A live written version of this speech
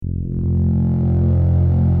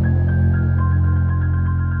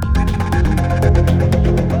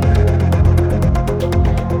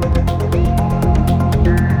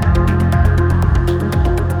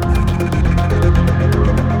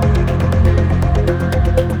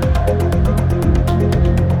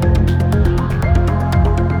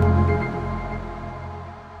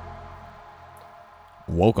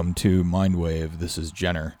Welcome to Mindwave. This is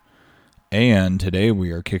Jenner. And today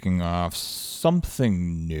we are kicking off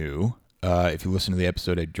something new. If you listen to the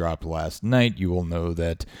episode I dropped last night, you will know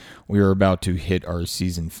that we are about to hit our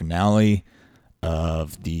season finale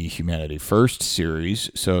of the Humanity First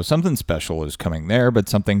series. So something special is coming there, but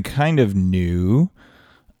something kind of new,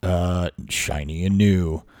 shiny and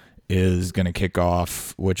new, is going to kick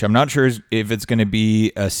off, which I'm not sure if it's going to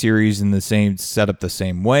be a series in the same setup the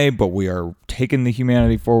same way, but we are taking the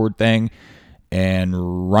Humanity Forward thing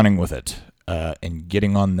and running with it, and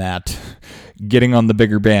getting on the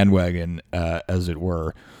bigger bandwagon, as it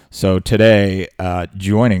were. So today,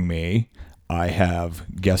 joining me, I have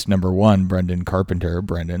guest number one, Brendan Carpenter.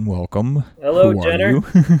 Brendan, welcome. Hello, Who Jenner. Are you?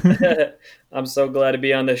 I'm so glad to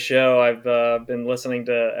be on this show. I've been listening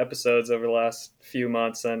to episodes over the last few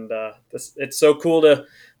months, and it's so cool to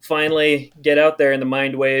finally get out there in the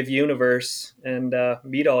Mindwave universe and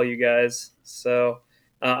meet all you guys. So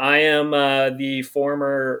I am the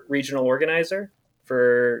former regional organizer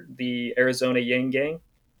for the Arizona Yang Gang,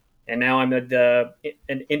 and now I'm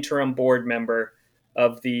an interim board member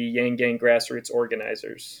of the Yang Gang Grassroots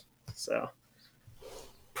Organizers. So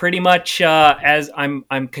pretty much as I'm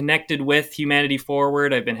connected with Humanity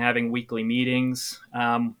Forward. I've been having weekly meetings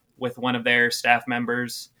with one of their staff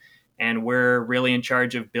members, and we're really in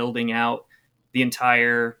charge of building out the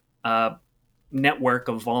entire network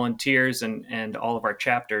of volunteers and all of our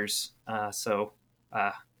chapters. It's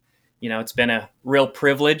been a real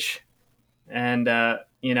privilege, and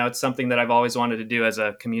it's something that I've always wanted to do as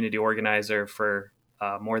a community organizer for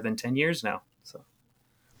more than 10 years now. So.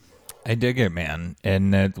 I dig it, man,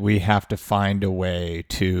 and that we have to find a way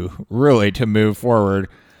to really to move forward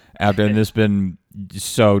after this been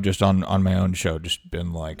so just on my own show, just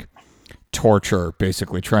been like torture,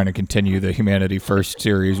 basically trying to continue the Humanity First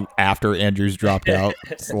series after Andrews dropped out.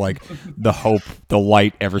 It's like the hope, the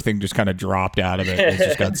light, everything just kind of dropped out of it. It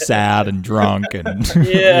just got sad and drunk, and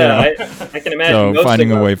yeah, I can imagine. So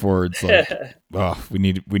finding a way forward, it's like, we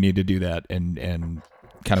need to do that and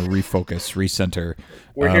kind of refocus, recenter.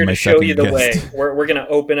 We're here to show you the way. We're going to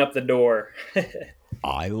open up the door.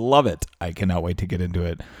 I love it. I cannot wait to get into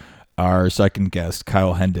it. Our second guest,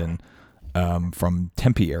 Kyle Hendon, from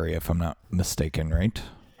Tempe area, if I'm not mistaken, right?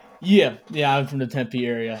 Yeah, I'm from the Tempe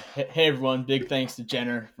area. Hey everyone, big thanks to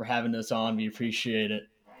Jenner for having us on. We appreciate it.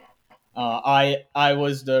 I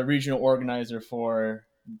was the regional organizer for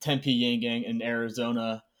Tempe Yang Gang in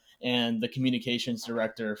Arizona and the communications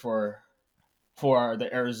director for the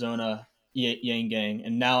Arizona Yang Gang,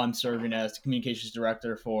 and now I'm serving as the communications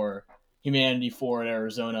director for Humanity Forward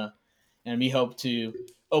Arizona, and we hope to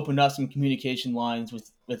open up some communication lines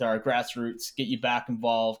with our grassroots, get you back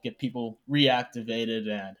involved, get people reactivated,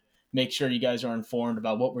 and make sure you guys are informed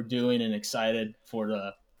about what we're doing and excited for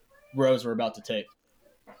the roads we're about to take.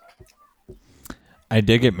 I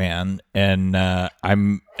dig it, man, and I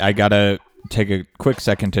gotta take a quick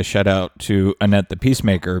second to shout out to Annette the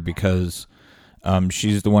Peacemaker, because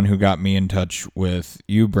she's the one who got me in touch with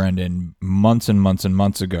you, Brendan, months and months and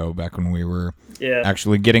months ago, back when we were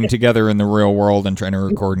actually getting together in the real world and trying to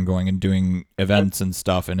record and going and doing events and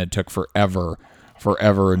stuff. And it took forever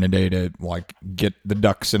and a day to like get the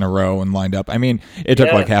ducks in a row and lined up. I mean, it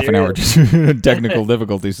took like half an hour, just technical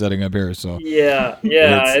difficulty setting up here. So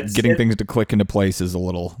it's getting things to click into place is a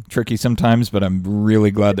little tricky sometimes, but I'm really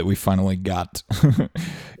glad that we finally got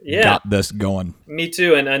this going. Me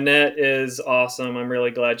too. And Annette is awesome. I'm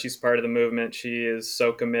really glad she's part of the movement. She is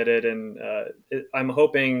so committed, and I'm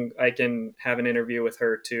hoping I can have an interview with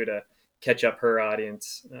her too to catch up her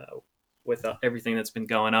audience with everything that's been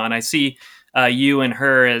going on. I see you and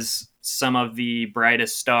her as some of the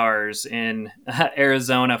brightest stars in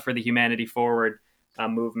Arizona for the Humanity Forward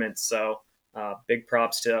movement. So big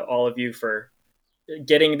props to all of you for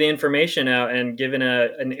getting the information out and giving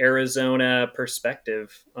an Arizona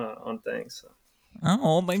perspective on things. So.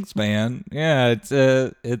 Oh, thanks, man. Yeah, it's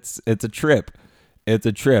a trip. It's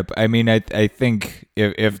a trip. I mean, I think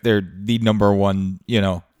if they're the number one,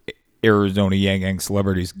 Arizona Yang Gang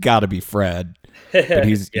celebrity's got to be Fred, but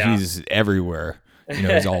he's everywhere.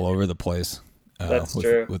 He's all over the place. That's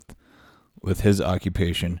true. With his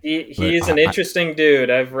occupation, he's an interesting dude.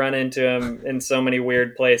 I've run into him in so many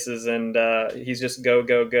weird places, and he's just go,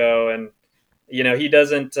 and he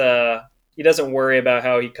doesn't worry about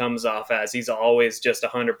how he comes off as. He's always just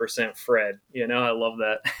 100% Fred. I love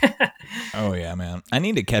that. Oh yeah, man. I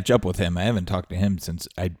need to catch up with him. I haven't talked to him since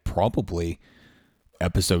I'd probably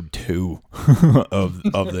episode 2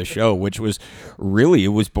 of the show, which was really, it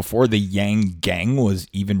was before the Yang Gang was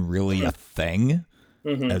even really a thing.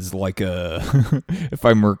 as like a, if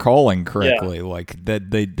I'm recalling correctly, Yeah. like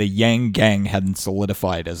that the Yang Gang hadn't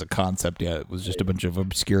solidified as a concept yet. It was just a bunch of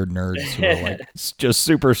obscure nerds who were like just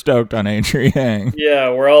super stoked on Andrew Yang, Yeah,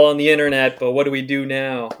 we're all on the internet, but what do we do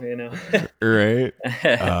now? You know. right?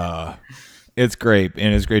 It's great,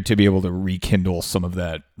 and it's great to be able to rekindle some of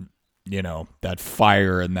that, that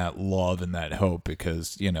fire and that love and that hope,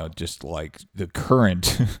 because just like the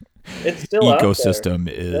current It's still out there. ecosystem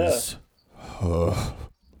is.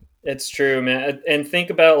 It's true, man. And think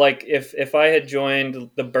about like if I had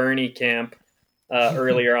joined the Bernie camp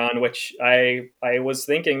earlier on, which I was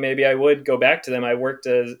thinking maybe I would go back to them. I worked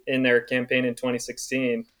in their campaign in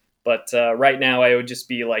 2016, but right now I would just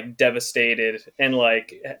be like devastated and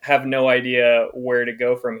like have no idea where to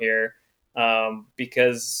go from here,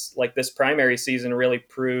 because like this primary season really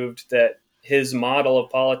proved that his model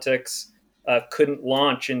of politics couldn't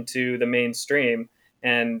launch into the mainstream,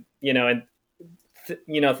 and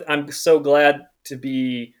I'm so glad to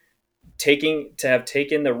have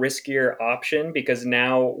taken the riskier option, because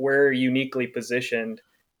now we're uniquely positioned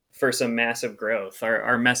for some massive growth.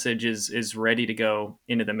 Our message is ready to go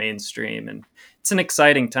into the mainstream, and it's an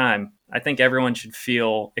exciting time. I think everyone should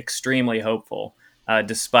feel extremely hopeful,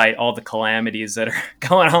 despite all the calamities that are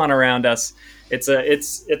going on around us. It's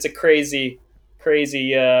a crazy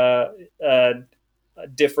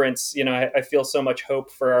difference. I feel so much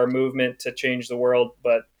hope for our movement to change the world,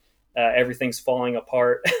 but everything's falling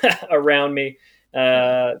apart around me.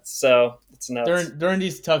 So it's nuts. During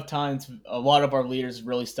these tough times, a lot of our leaders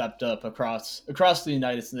really stepped up across the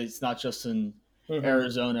United States, not just in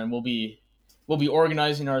Arizona, and we'll be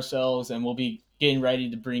organizing ourselves, and we'll be getting ready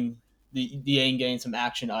to bring the Yang Gang some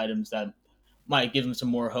action items that might give them some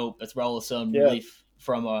more hope, as well as some relief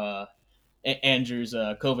from Andrew's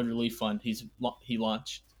COVID relief fund he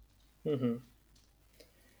launched.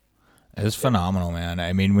 It's phenomenal, man.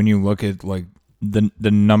 I mean, when you look at like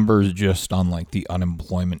the numbers just on like the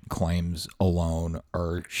unemployment claims alone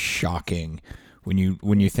are shocking. When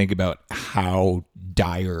you think about how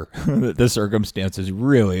dire the circumstances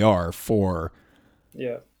really are for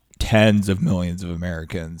tens of millions of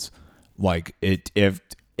Americans, like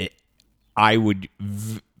I would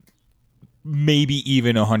maybe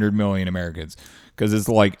even 100 million Americans, because it's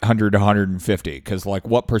like 100 to 150. Because like,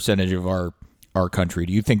 what percentage of our country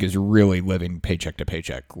do you think is really living paycheck to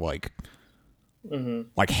paycheck? Like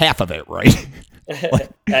half of it, right?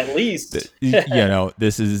 At least.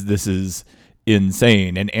 This is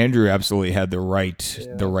insane. And Andrew absolutely had the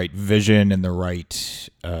right vision and the right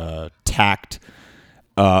tact.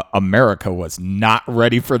 America was not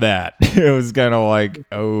ready for that. It was kind of like,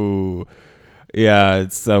 oh yeah,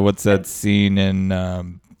 it's what's that scene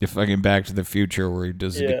in fucking Back to the Future where he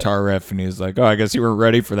does a guitar riff and he's like, oh, I guess you weren't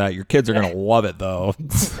ready for that. Your kids are gonna love it though.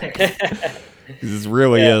 This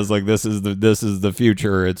really is like, this is the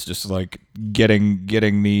future. It's just like getting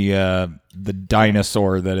the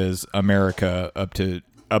dinosaur that is America up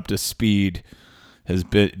to speed has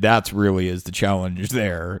been. That's really is the challenge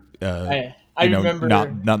there. I remember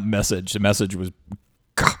not the message. The message was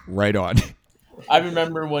right on. I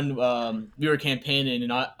remember when we were campaigning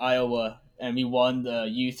in Iowa and we won the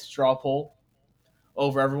youth straw poll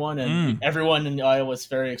over everyone, and everyone in Iowa was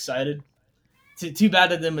very excited. Too bad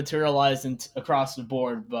that didn't materialize across the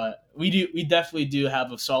board, but we definitely do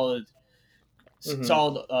have a solid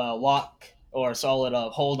lock, or solid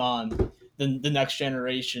hold on the next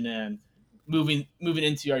generation, and moving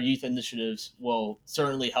into our youth initiatives will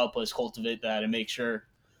certainly help us cultivate that and make sure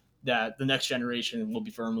that the next generation will be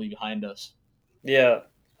firmly behind us. Yeah.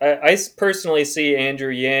 I personally see Andrew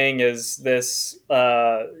Yang as this,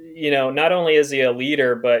 not only is he a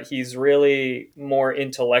leader, but he's really more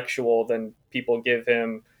intellectual than people give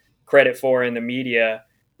him credit for in the media,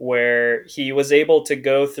 where he was able to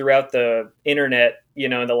go throughout the internet, in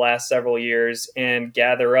the last several years and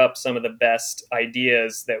gather up some of the best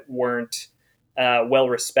ideas that weren't well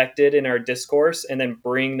respected in our discourse, and then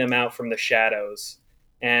bring them out from the shadows.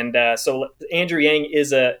 And so Andrew Yang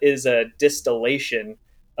is a distillation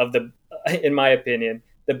of in my opinion,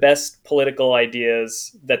 the best political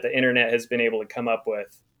ideas that the internet has been able to come up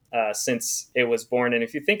with since it was born. And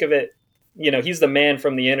if you think of it, he's the man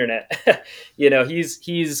from the internet.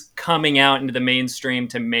 He's coming out into the mainstream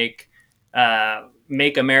to make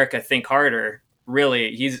America think harder.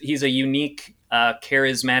 Really, he's a unique,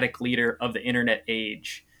 charismatic leader of the internet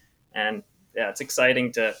age, and yeah, it's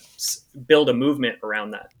exciting to build a movement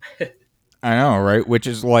around that. I know, right? Which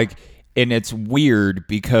is like, and it's weird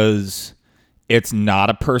because it's not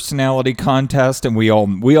a personality contest, and we all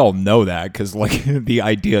know that, because like the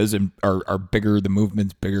ideas are bigger, the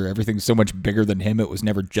movement's bigger, everything's so much bigger than him. It was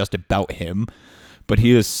never just about him, but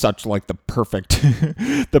he is such like the perfect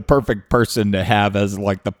the perfect person to have as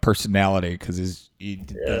like the personality, because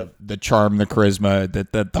the charm, the charisma,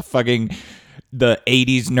 the fucking the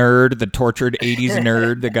 80s nerd, the tortured 80s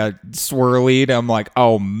nerd that got swirlied. I'm like,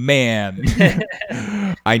 oh man,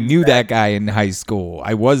 I knew that guy in high school.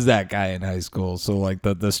 I was that guy in high school. So like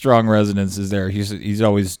the strong resonance is there. He's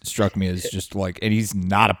always struck me as just like, and he's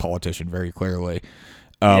not a politician very clearly,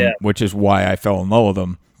 which is why I fell in love with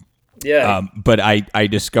him. Yeah. But I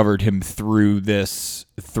discovered him through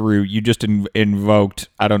you just invoked,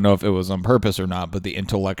 I don't know if it was on purpose or not, but the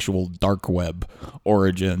intellectual dark web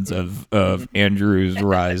origins of Andrew's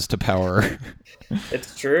rise to power.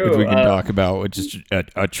 It's true. Which we can talk about, which is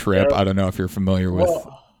a trip. Yep. I don't know if you're familiar with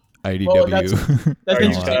IDW. Well, that's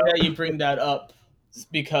interesting that you bring that up,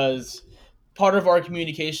 because part of our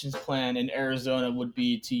communications plan in Arizona would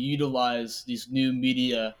be to utilize these new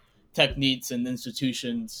media techniques and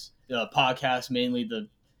institutions, podcasts, mainly the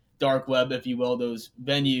dark web, if you will, those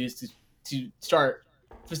venues to start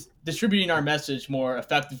distributing our message more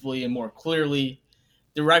effectively and more clearly,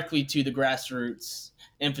 directly to the grassroots,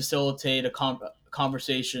 and facilitate a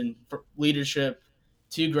conversation for leadership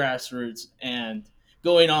to grassroots. And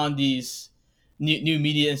going on these new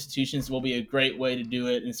media institutions will be a great way to do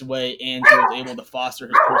it. And it's a way Andrew was able to foster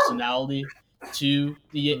his personality to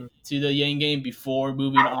the Yang game before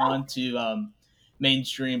moving on to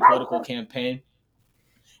mainstream political campaign.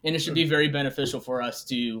 And it should be very beneficial for us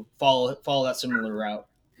to follow that similar route.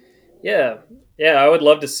 Yeah, I would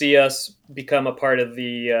love to see us become a part of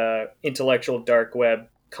the intellectual dark web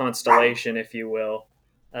constellation, if you will.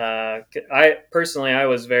 I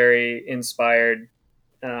was very inspired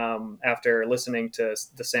after listening to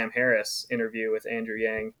the Sam Harris interview with Andrew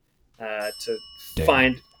Yang to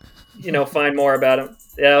find more about him.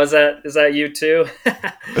 Yeah, is that you too?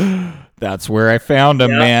 That's where I found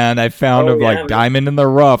him, man. I found him like diamond in the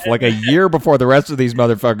rough, like a year before the rest of these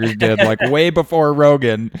motherfuckers did, like way before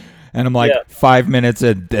Rogan. And I'm like, 5 minutes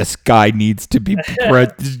in, this guy needs to be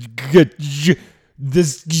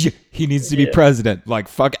he needs to be president. Like,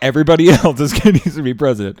 fuck everybody else. This guy needs to be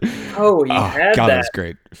president. Oh, he had that. That's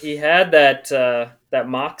great. He had that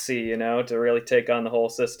moxie, to really take on the whole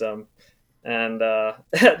system. And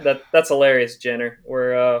that's hilarious, Jenner.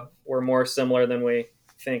 We're more similar than we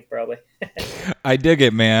think, probably. I dig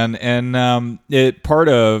it, man. And it part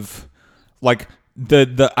of like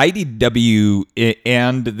the IDW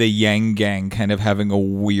and the Yang Gang kind of having a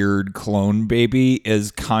weird clone baby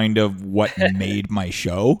is kind of what made my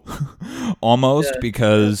show almost,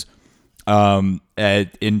 because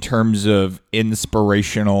in terms of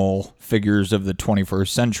inspirational figures of the 21st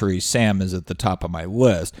century, Sam is at the top of my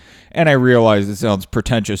list. And I realize it sounds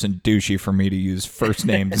pretentious and douchey for me to use first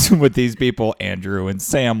names with these people, Andrew and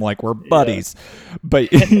Sam, like we're buddies.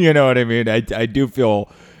 But you know what I mean? I do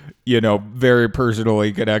feel, very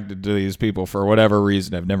personally connected to these people for whatever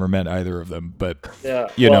reason. I've never met either of them, but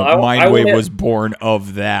Mindwave was born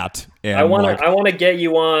of that. And I want to get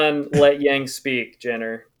you on Let Yang Speak,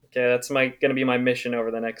 Jenner. Okay, that's going to be my mission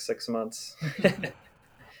over the next 6 months.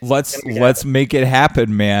 Let's make it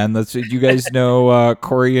happen, man. You guys know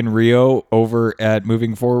Corey and Rio over at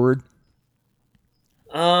Moving Forward?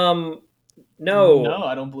 No,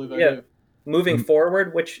 I don't believe I do. Moving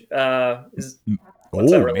Forward, which is.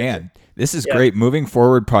 Oh man, this is great. Moving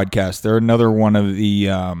Forward podcast. They're another one of the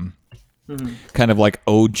kind of like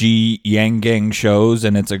OG Yang Gang shows,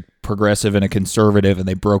 and it's a progressive and a conservative, and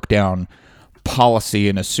they broke down policy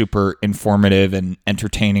in a super informative and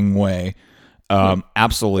entertaining way.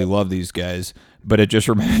 Absolutely love these guys. But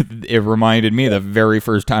it reminded me the very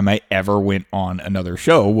first time I ever went on another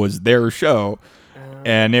show was their show,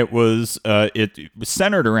 and it was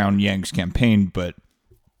centered around Yang's campaign, but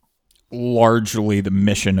largely the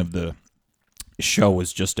mission of the show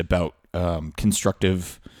was just about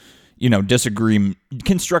constructive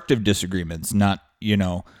disagreements, not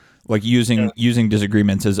like using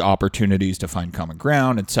disagreements as opportunities to find common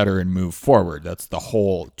ground, et cetera, and move forward. That's the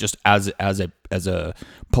whole, just as a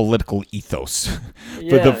political ethos.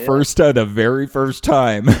 But the very first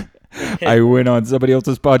time I went on somebody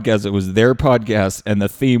else's podcast, it was their podcast, and the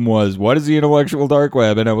theme was, what is the intellectual dark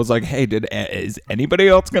web? And I was like, hey, is anybody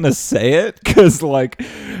else going to say it? Because like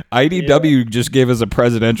IDW just gave us a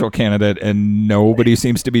presidential candidate and nobody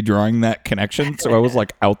seems to be drawing that connection. So I was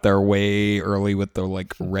like out there way early with the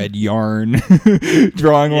like red yarn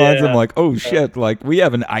drawing lines. I'm like, oh shit, like we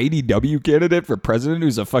have an IDW candidate for president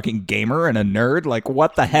who's a fucking gamer and a nerd. Like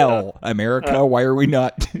what the hell, America? Why are we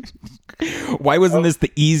not... Why wasn't this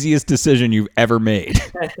the easiest decision you've ever made?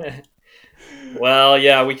 Well,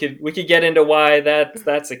 yeah, we could get into why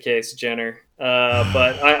that's the case, Jenner.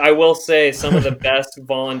 But I will say some of the best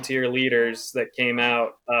volunteer leaders that came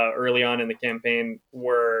out early on in the campaign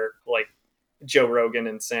were like Joe Rogan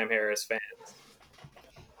and Sam Harris fans.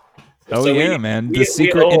 Oh, So yeah, man. The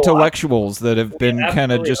secret owe a lot. intellectuals that have been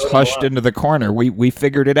kind of absolutely just owe a hushed lot. into the corner. We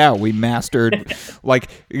figured it out. We mastered, like,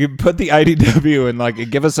 you put the IDW and, like,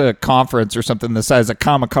 give us a conference or something the size of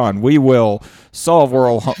Comic-Con. We will solve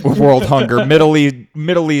world hunger, Middle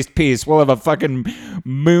East peace. We'll have a fucking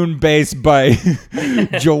moon base by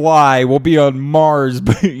July. We'll be on Mars.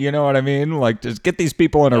 You know what I mean? Like, just get these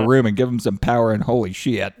people in a room and give them some power, and holy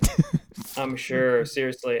shit. I'm sure,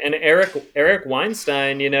 seriously. And Eric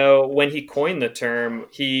Weinstein, you know, when he coined the term,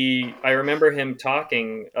 I remember him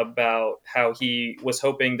talking about how he was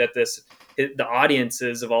hoping that the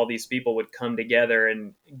audiences of all these people would come together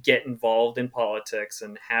and get involved in politics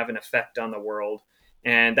and have an effect on the world.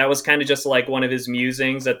 And that was kind of just like one of his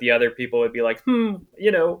musings, that the other people would be like,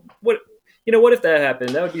 what if that happened?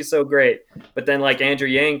 That would be so great. But then like Andrew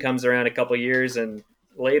Yang comes around a couple years and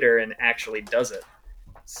later and actually does it.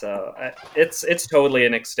 So it's totally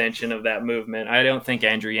an extension of that movement. I don't think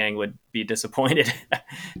Andrew Yang would be disappointed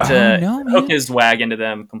to hook his wagon to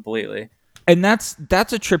them completely. And that's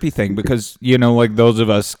a trippy thing because, you know, like those of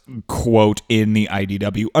us, quote, in the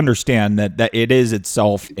IDW understand that it is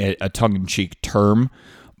itself a tongue-in-cheek term,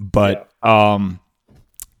 but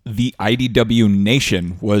the IDW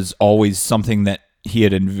Nation was always something that he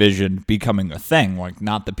had envisioned becoming a thing, like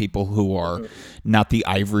not the people who are not the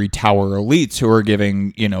ivory tower elites who are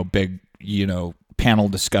giving, you know, big, you know, panel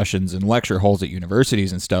discussions in lecture halls at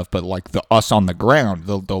universities and stuff, but like the us on the ground,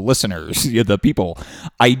 the listeners, the people.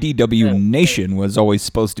 IDW Nation was always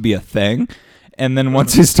supposed to be a thing. And then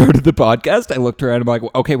once I started the podcast, I looked around and I'm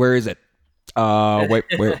like, okay, where is it?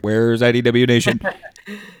 Where's IDW Nation?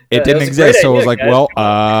 It didn't exist, so I was like, well,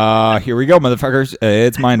 here we go, motherfuckers.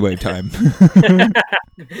 It's Mindwave time.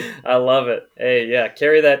 I love it. Hey, yeah,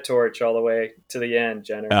 carry that torch all the way to the end,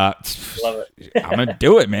 Jenner. Love it. I'm going to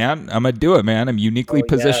do it, man. I'm uniquely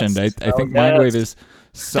positioned. Yes. I think Mindwave is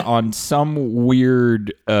on some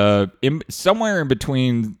weird, somewhere in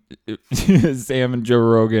between Sam and Joe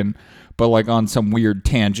Rogan, but like on some weird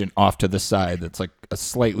tangent off to the side that's like a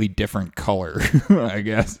slightly different color, I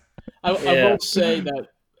guess. I will say that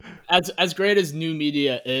as great as new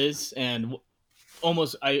media is, and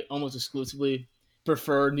I almost exclusively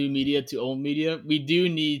prefer new media to old media, we do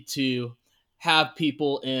need to have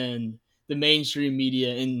people in the mainstream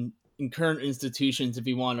media in current institutions if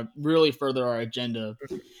we want to really further our agenda.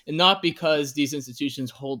 And not because these institutions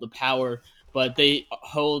hold the power, but they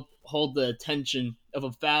hold the attention of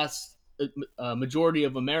a vast majority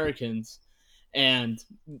of Americans, and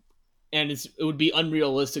it would be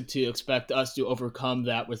unrealistic to expect us to overcome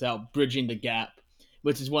that without bridging the gap,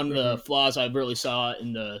 which is one of the flaws I really saw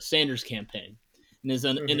in the Sanders campaign, and his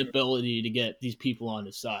inability to get these people on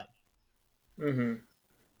his side.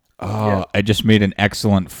 I just made an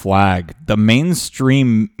excellent flag. The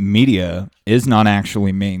mainstream media is not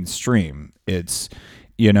actually mainstream. It's,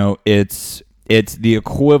 you know, it's the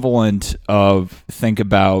equivalent of, think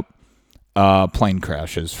about plane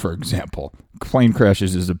crashes, for example. Plane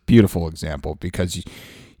crashes is a beautiful example because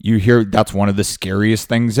you hear that's one of the scariest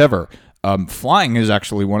things ever. Flying is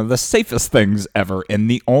actually one of the safest things ever, and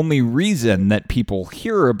the only reason that people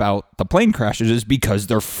hear about the plane crashes is because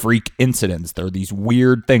they're freak incidents. They're these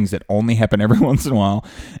weird things that only happen every once in a while,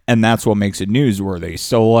 and that's what makes it newsworthy.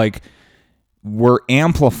 So, like, we're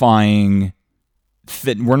amplifying...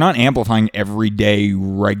 we're not amplifying everyday,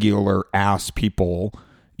 regular-ass people.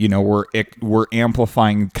 You know, we're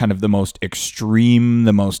amplifying kind of the most extreme,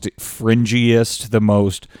 the most fringiest, the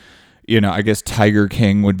most, you know, I guess Tiger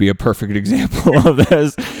King would be a perfect example of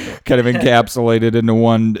this, kind of encapsulated into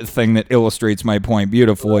one thing that illustrates my point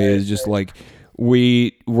beautifully, is just like,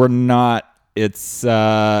 we're not, it's,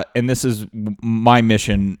 and this is my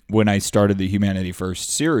mission when I started the Humanity First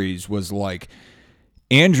series, was like,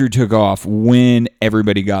 Andrew took off when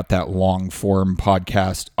everybody got that long form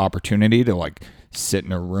podcast opportunity to like sit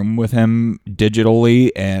in a room with him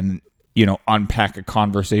digitally and, you know, unpack a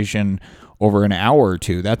conversation over an hour or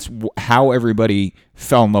two. That's how everybody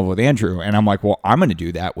fell in love with Andrew. And I'm like, well, I'm going to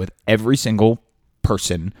do that with every single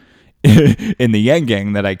person in the Yang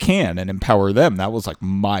Gang that I can and empower them. That was like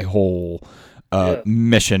my whole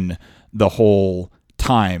mission the whole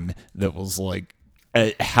time. That was like,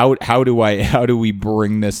 how do we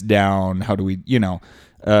bring this down? How do we, you know,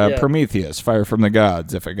 Prometheus, fire from the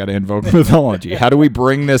gods, if I got to invoke mythology. How do we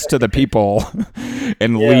bring this to the people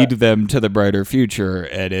and lead them to the brighter future?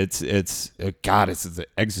 And it's an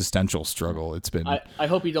existential struggle. It's been I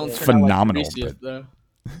hope you don't phenomenal. Turn out like Prometheus, though.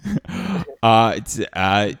 I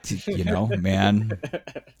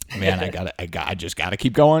just gotta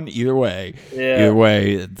keep going. Either way,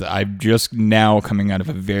 Yeah. I'm just now coming out of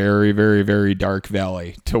a very, very, very dark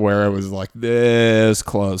valley to where I was like this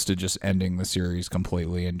close to just ending the series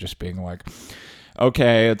completely and just being like,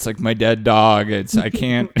 okay, it's like my dead dog. I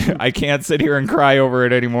can't sit here and cry over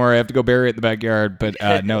it anymore. I have to go bury it in the backyard. But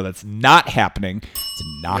no, that's not happening. It's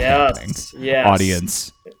not happening. Yes.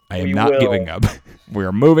 Audience, I am We not will. giving up.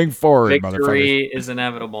 We're moving forward, motherfuckers. Victory is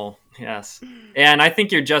inevitable. Yes. And I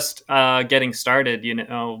think you're just getting started. You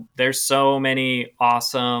know, there's so many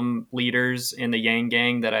awesome leaders in the Yang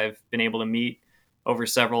Gang that I've been able to meet over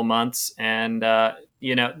several months. And,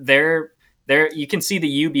 you know, you can see the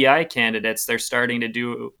UBI candidates. They're starting to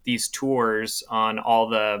do these tours on all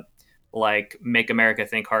the like Make America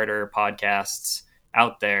Think Harder podcasts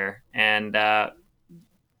out there. And,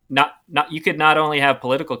 you could not only have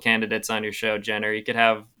political candidates on your show, Jenner, you could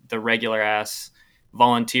have the regular ass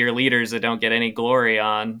volunteer leaders that don't get any glory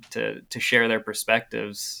on to share their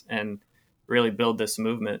perspectives and really build this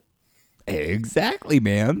movement. Exactly,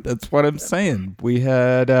 man. That's what I'm saying. We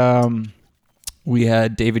had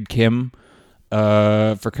David Kim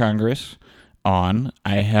for Congress on.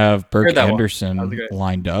 I have Burke Anderson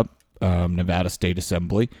lined up, Nevada State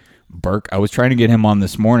Assembly. Burke, I was trying to get him on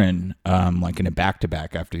this morning, like in a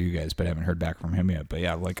back-to-back after you guys, but I haven't heard back from him yet. But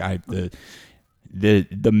yeah, like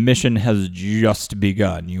the mission has just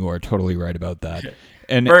begun. You are totally right about that.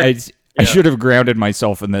 And Burke, I should have grounded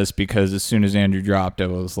myself in this because as soon as Andrew dropped, I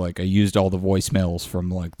was like, I used all the voicemails from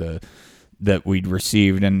like that we'd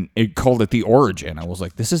received, and it called it the origin. I was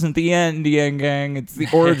like, this isn't the end, Yang Gang. It's the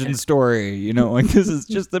origin story. You know, like this is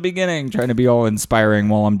just the beginning. Trying to be all inspiring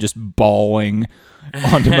while I'm just bawling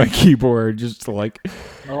onto my keyboard, just to like.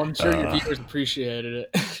 Oh, I'm sure your viewers appreciated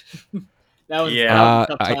it. That was Yeah. a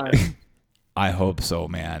tough time. I hope so,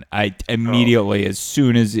 man. I immediately, as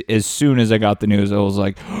soon as I got the news, I was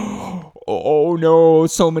like, oh no,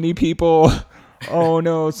 so many people. Oh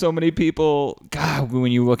no, so many people. God,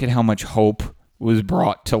 when you look at how much hope was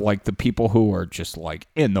brought to like the people who are just like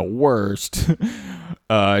in the worst,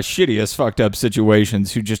 shittiest fucked up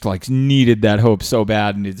situations, who just like needed that hope so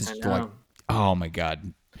bad, and it's like, oh my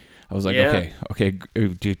God. I was like, okay,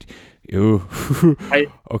 dude,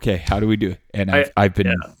 okay, how do we do it? And I've been.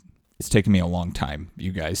 Yeah. It's taken me a long time,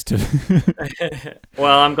 you guys, to.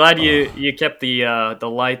 Well, I'm glad you kept the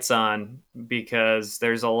lights on, because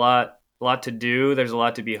there's a lot to do. There's a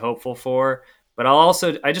lot to be hopeful for. But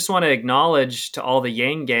I just want to acknowledge to all the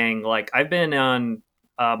Yang Gang. Like, I've been on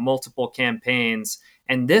multiple campaigns,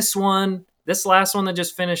 and this last one that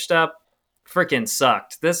just finished up, freaking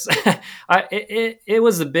sucked. It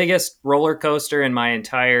was the biggest roller coaster in my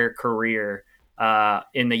entire career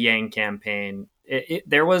in the Yang campaign.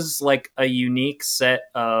 There was like a unique set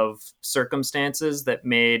of circumstances that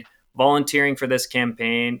made volunteering for this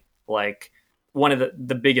campaign like one of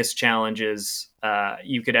the biggest challenges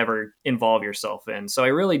you could ever involve yourself in. So I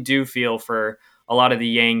really do feel for a lot of the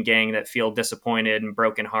Yang Gang that feel disappointed and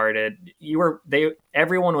brokenhearted.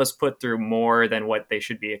 Everyone was put through more than what they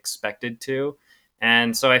should be expected to.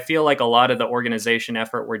 And so I feel like a lot of the organization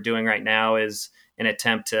effort we're doing right now is an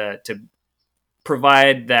attempt to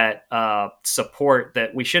provide that support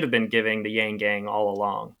that we should have been giving the Yang Gang all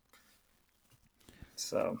along.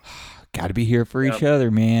 So, got to be here for each other,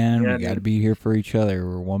 man. We got to be here for each other.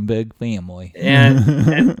 We're one big family.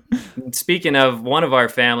 And speaking of one of our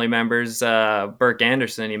family members, Burke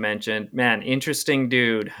Anderson, you mentioned, man, interesting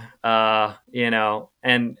dude. You know,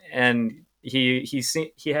 and he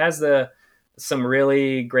has some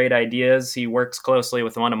really great ideas. He works closely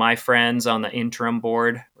with one of my friends on the interim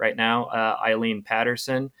board right now, Eileen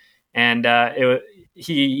Patterson. And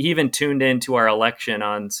he even tuned into our election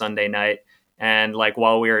on Sunday night. And like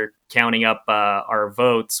while we were counting up our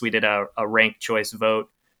votes, we did a ranked choice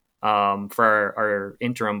vote for our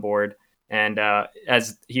interim board. And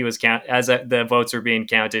as the votes were being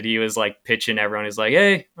counted, he was like pitching everyone. He's like,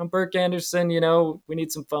 "Hey, I'm Burke Anderson. You know, we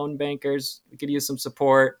need some phone bankers. We could use some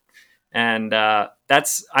support." And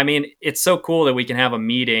it's so cool that we can have a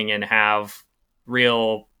meeting and have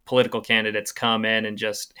real political candidates come in and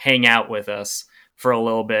just hang out with us for a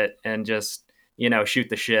little bit and just, you know, shoot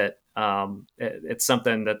the shit. It's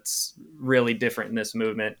something that's really different in this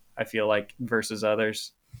movement, I feel like, versus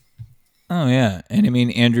others. Oh, yeah. And I mean,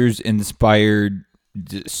 Andrew's inspired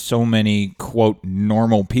so many, quote,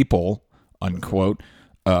 normal people, unquote.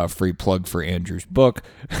 Free plug for Andrew's book,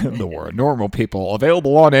 The War of Normal People,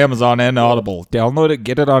 available on Amazon and Audible. Download it,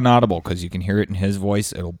 get it on Audible, because you can hear it in his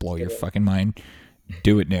voice. It'll blow your fucking mind.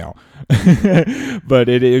 Do it now. But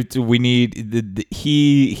we need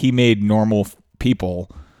he made normal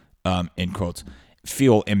people, in quotes,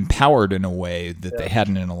 feel empowered in a way that Yeah. they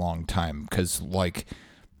hadn't in a long time. Because like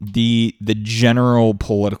the general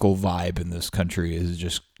political vibe in this country has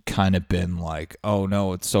just kind of been like, oh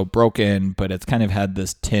no, it's so broken, but it's kind of had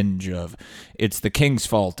this tinge of it's the king's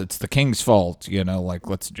fault, it's the king's fault, like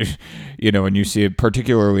let's just, and you see it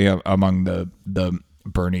particularly among the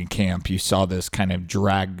Bernie camp. You saw this kind of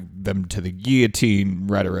drag them to the guillotine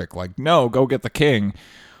rhetoric, like, no, go get the king.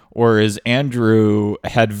 Whereas Andrew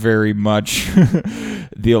had very much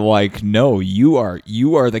the like, no, you are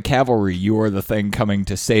the cavalry, you are the thing coming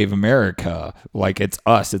to save America. Like it's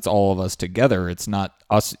us, it's all of us together. It's not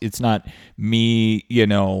us, it's not me,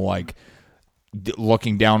 like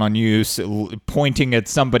looking down on you, pointing at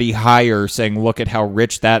somebody higher, saying, "Look at how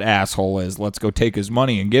rich that asshole is. Let's go take his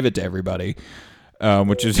money and give it to everybody,"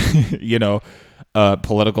 which is,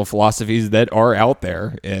 political philosophies that are out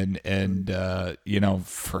there and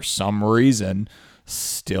for some reason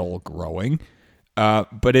still growing.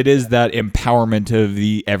 But it is that empowerment of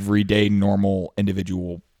the everyday normal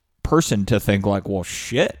individual person to think like, well,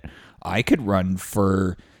 shit, I could run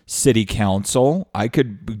for city council. I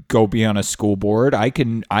could go be on a school board. I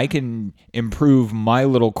can improve my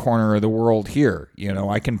little corner of the world here.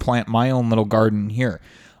 I can plant my own little garden here.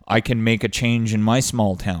 I can make a change in my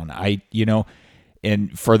small town.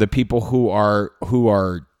 And for the people who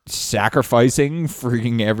are sacrificing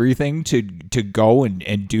freaking everything to go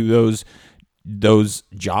and do those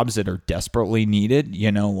jobs that are desperately needed,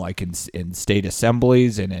 like in state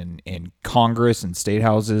assemblies and in Congress and state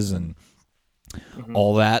houses and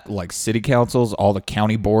all that, like city councils, all the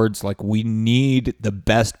county boards, like we need the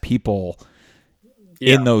best people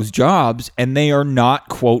in those jobs, and they are not,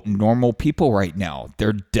 quote, normal people right now.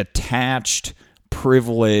 They're detached,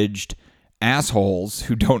 privileged assholes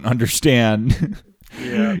who don't understand.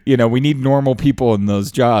 We need normal people in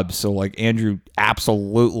those jobs. So like Andrew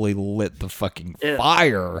absolutely lit the fucking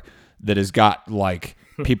fire that has got like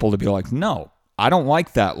people to be like, no, I don't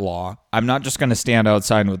like that law. I'm not just going to stand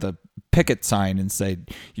outside with a picket sign and say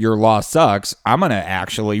your law sucks. I'm going to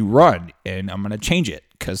actually run and I'm going to change it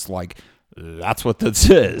because like that's what this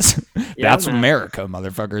is. That's America,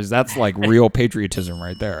 motherfuckers. That's like real patriotism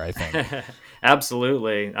right there, I think.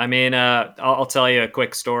 Absolutely. I mean, I'll tell you a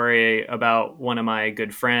quick story about one of my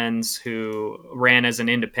good friends who ran as an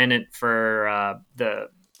independent for the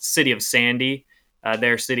city of Sandy,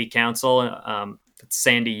 their city council,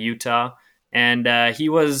 Sandy, Utah. And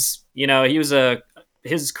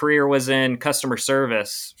his career was in customer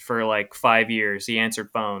service for like 5 years. He answered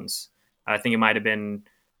phones. I think it might have been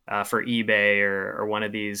for eBay or one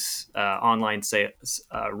of these online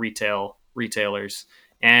retailers.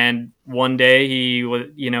 And one day he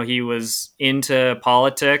was into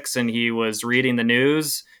politics and he was reading the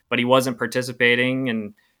news, but he wasn't participating.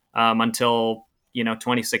 And until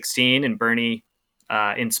 2016, and Bernie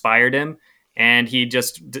inspired him, and he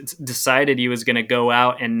just decided he was going to go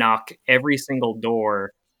out and knock every single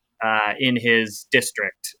door in his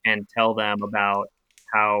district and tell them about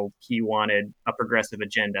how he wanted a progressive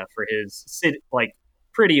agenda for his city, like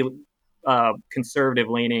pretty conservative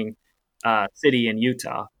leaning city in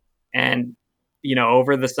Utah. And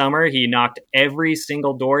over the summer, he knocked every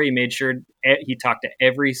single door. He made sure he talked to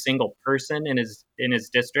every single person in his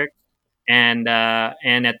district, and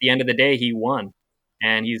at the end of the day, he won.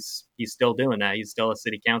 And he's still doing that. He's still a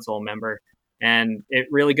city council member, and it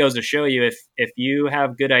really goes to show you if you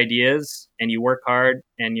have good ideas and you work hard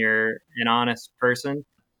and you're an honest person,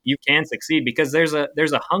 you can succeed because there's a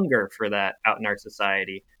hunger for that out in our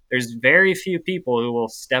society. There's very few people who will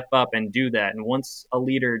step up and do that. And once a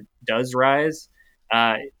leader does rise,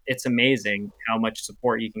 it's amazing how much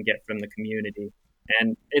support you can get from the community.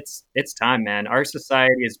 And it's time, man. Our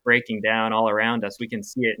society is breaking down all around us. We can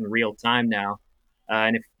see it in real time now.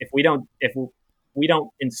 And if we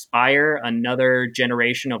don't inspire another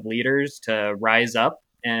generation of leaders to rise up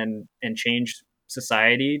and change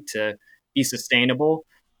society to be sustainable,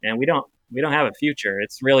 and we don't have a future.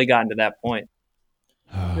 It's really gotten to that point.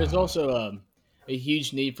 There's also a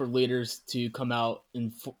huge need for leaders to come out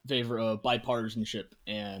in favor of bipartisanship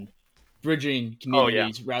and bridging Oh yeah.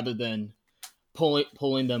 communities rather than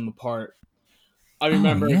pulling them apart. I Oh,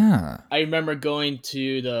 remember yeah. I remember going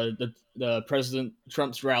to the President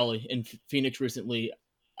Trump's rally in Phoenix recently,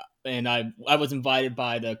 and I was invited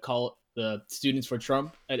by the Students for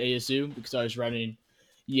Trump at ASU because I was running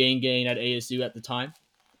Yang Gang at ASU at the time.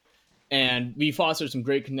 And we fostered some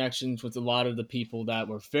great connections with a lot of the people that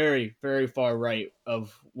were very, very far right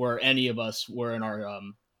of where any of us were in our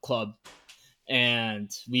club.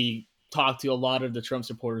 And we talked to a lot of the Trump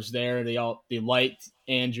supporters there. They liked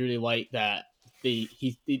Andrew. They liked that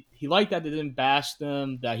he liked that they didn't bash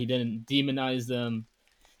them, that he didn't demonize them,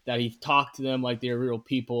 that he talked to them like they were real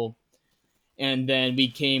people. And then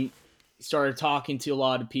started talking to a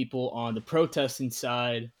lot of people on the protesting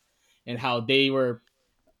side and how they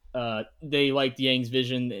liked Yang's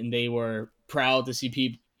vision and they were proud to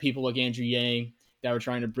see people like Andrew Yang that were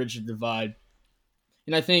trying to bridge the divide.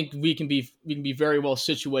 And I think we can be very well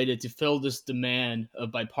situated to fill this demand of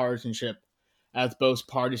bipartisanship as both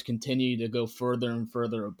parties continue to go further and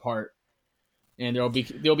further apart. And there'll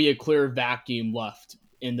be a clear vacuum left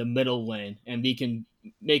in the middle lane, and we can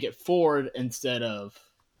make it forward instead of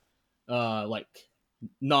like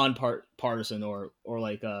non-partisan or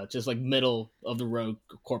like just like middle of the road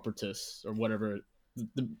corporatists or whatever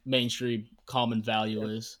the mainstream common value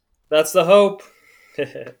is. That's the hope.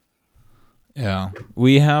 Yeah,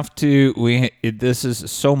 we have to. This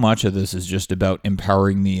is so much of this is just about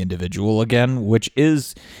empowering the individual again, which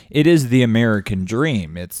is the American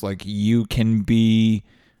dream. It's like you can be,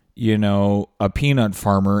 a peanut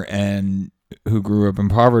farmer and who grew up in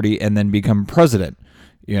poverty and then become president.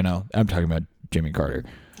 I'm talking about Jimmy Carter.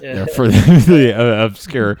 Yeah. For the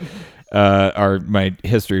obscure, my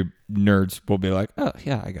history nerds will be like, oh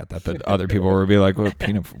yeah, I got that, but other people will be like, what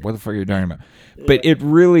the fuck are you talking about? But it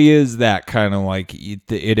really is that kind of like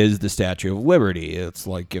it is the Statue of Liberty. It's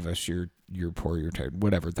like, give us your poor, your tired,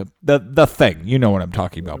 whatever, the thing, you know what I'm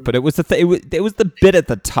talking about. But it was it was the bit at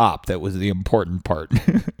the top that was the important part.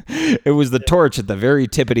 It was the torch at the very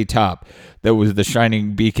tippity top that was the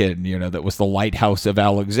shining beacon, that was the lighthouse of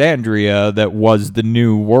Alexandria, that was the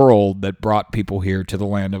new world that brought people here to the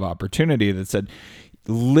land of opportunity, that said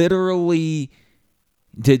literally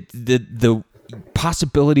the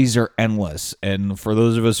possibilities are endless. And for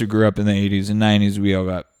those of us who grew up in the 80s and 90s, we all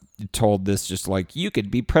got told this, just like, you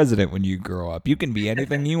could be president when you grow up, you can be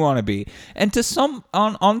anything you want to be. And to some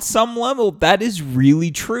on some level, that is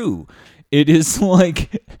really true. It is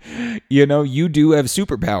like, you do have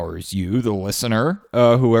superpowers, you, the listener,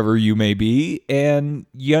 whoever you may be, and,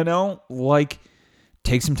 like,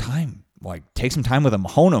 take some time with them,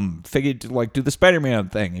 hone them, do the Spider-Man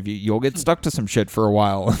thing. If you'll get stuck to some shit for a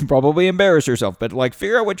while and probably embarrass yourself, but like,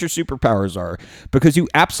 figure out what your superpowers are, because you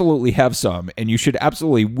absolutely have some and you should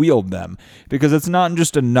absolutely wield them, because it's not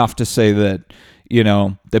just enough to say that,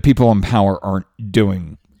 the people in power aren't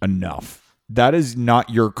doing enough. That is not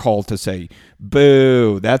your call to say,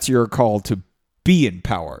 boo. That's your call to be in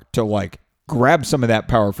power, to like grab some of that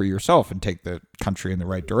power for yourself and take the country in the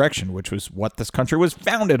right direction, which was what this country was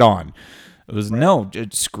founded on. It was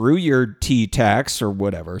screw your tea tax or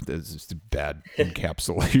whatever. This is the bad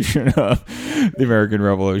encapsulation of the American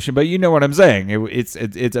Revolution, but you know what I'm saying.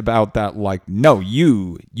 It's about that, like, no,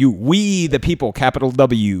 we the people, capital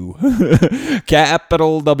W,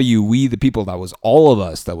 capital W, we the people. That was all of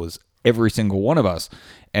us. That was every single one of us.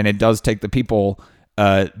 And it does take the people,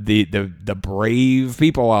 the brave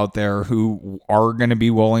people out there who are going to be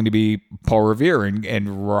willing to be Paul Revere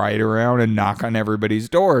and ride around and knock on everybody's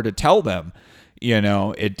door to tell them,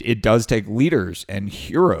 it does take leaders and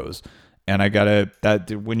heroes. And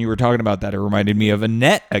when you were talking about that, it reminded me of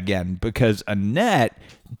Annette again, because Annette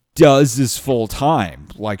does this full time.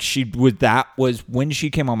 Like, that was when she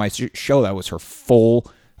came on my show, that was her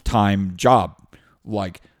full time job.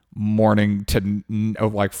 Like, morning to,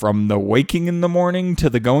 like, from the waking in the morning to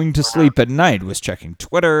the going to sleep at night, was checking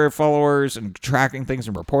Twitter followers and tracking things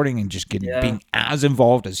and reporting and just being as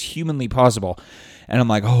involved as humanly possible. And I'm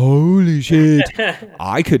like, holy shit,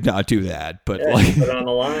 I could not do that. But like, put it on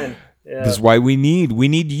the line. Yeah. This is why we need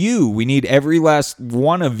you. We need every last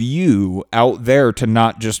one of you out there to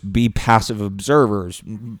not just be passive observers,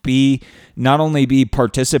 not only be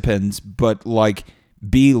participants, but like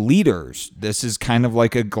be leaders. This is kind of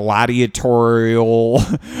like a gladiatorial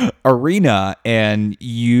arena, and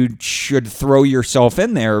you should throw yourself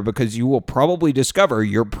in there, because you will probably discover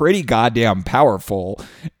you're pretty goddamn powerful.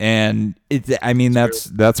 And that's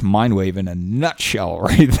Mindwave in a nutshell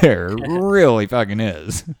right there. It really fucking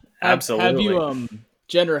is. Absolutely. Have you,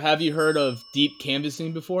 Jenner, have you heard of deep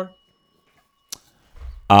canvassing before?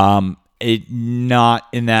 Not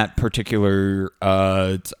in that particular.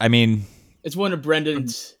 It's one of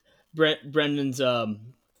Brendan's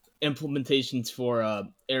implementations for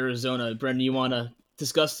Arizona. Brendan, you want to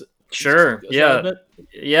discuss? Sure. Yeah.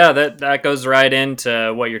 That goes right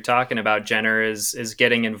into what you're talking about, Jenner, is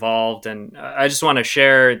getting involved. And I just want to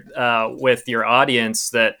share with your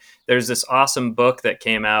audience that there's this awesome book that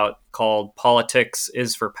came out called Politics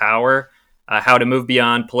is for Power, How to Move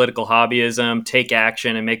Beyond Political Hobbyism, Take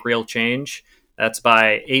Action, and Make Real Change. That's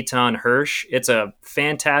by Eitan Hirsch. It's a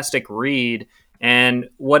fantastic read. And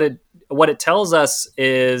what it tells us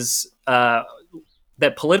is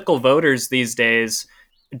that political voters these days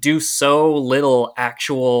do so little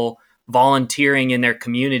actual volunteering in their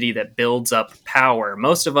community that builds up power.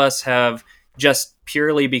 Most of us have just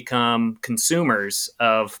purely become consumers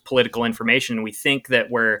of political information. We think that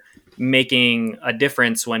we're making a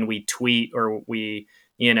difference when we tweet or we,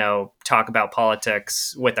 talk about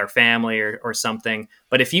politics with our family or something.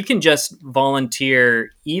 But if you can just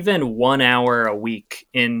volunteer even 1 hour a week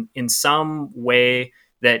in some way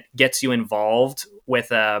that gets you involved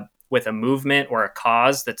with a movement or a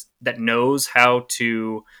cause that knows how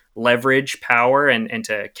to leverage power and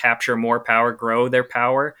to capture more power, grow their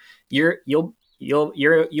power, you'll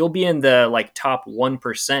be in the like top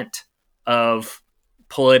 1% of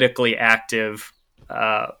politically active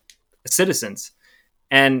citizens.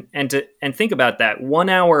 And think about that. 1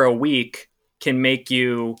 hour a week can make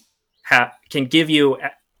you can give you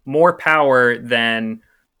more power than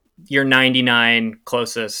your 99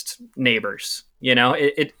 closest neighbors.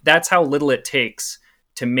 That's how little it takes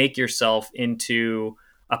to make yourself into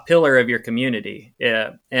a pillar of your community.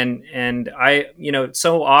 And I,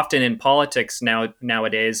 so often in politics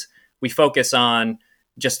nowadays, we focus on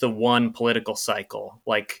just the one political cycle.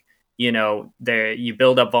 Like, there you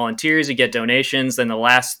build up volunteers, you get donations, then the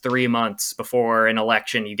last 3 months before an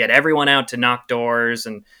election, you get everyone out to knock doors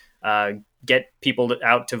and get people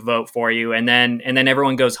out to vote for you, and then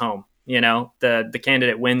everyone goes home. The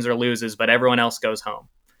candidate wins or loses, but everyone else goes home.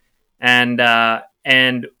 And that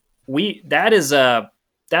is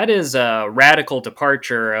a radical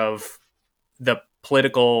departure of the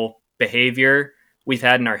political behavior we've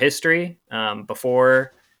had in our history,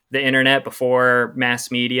 before the internet, before mass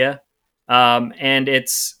media, and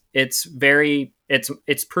it's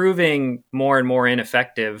proving more and more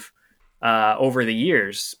ineffective over the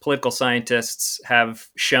years. Political scientists have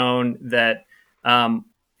shown that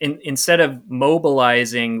instead of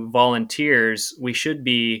mobilizing volunteers, we should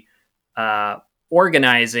be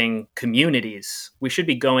organizing communities. We should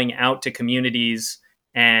be going out to communities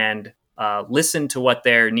and listen to what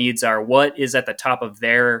their needs are, what is at the top of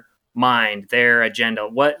their mind, their agenda,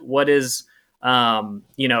 what is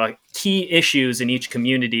key issues in each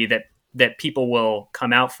community that people will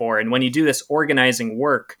come out for. And when you do this organizing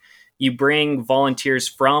work, you bring volunteers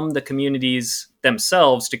from the communities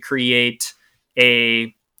themselves to create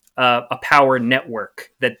a power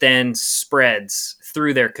network that then spreads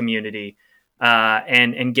through their community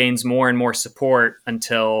and gains more and more support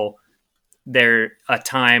until there a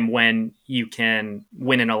time when you can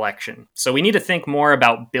win an election. So we need to think more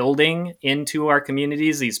about building into our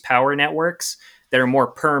communities these power networks that are more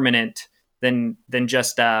permanent than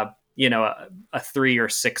just a 3 or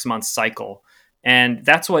 6 month cycle. And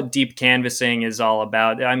that's what deep canvassing is all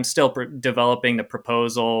about. I'm still developing the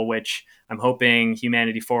proposal, which I'm hoping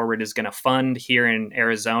Humanity Forward is going to fund here in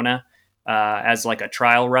Arizona as like a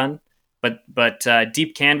trial run. But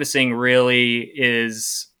deep canvassing really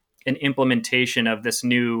is an implementation of this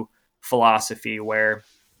new philosophy where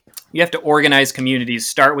you have to organize communities,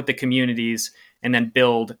 start with the communities, and then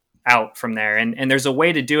build out from there. And there's a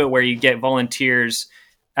way to do it where you get volunteers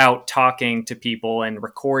out talking to people and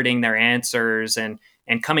recording their answers and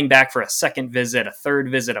coming back for a second visit, a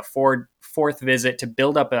third visit, a fourth visit to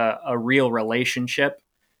build up a real relationship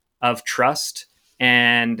of trust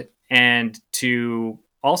and to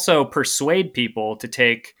also persuade people to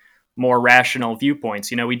take more rational viewpoints.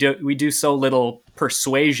 We do so little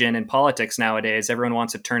persuasion in politics nowadays. Everyone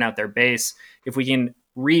wants to turn out their base. If we can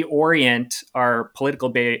reorient our political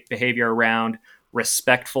behavior around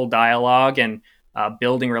respectful dialogue and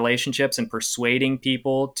building relationships and persuading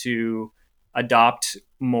people to adopt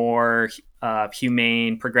more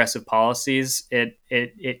humane, progressive policies,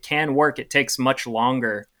 it can work. It takes much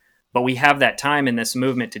longer, but we have that time in this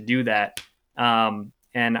movement to do that.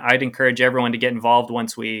 And I'd encourage everyone to get involved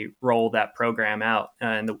once we roll that program out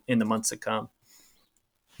in the months to come.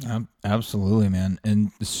 Absolutely, man.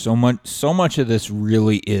 And so much of this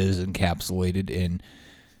really is encapsulated in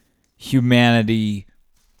humanity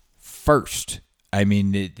first. I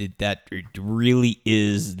mean, that really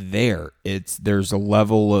is there. There's a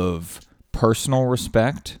level of personal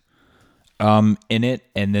respect in it,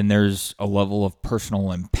 and then there's a level of personal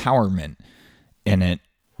empowerment in it,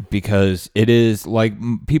 because it is like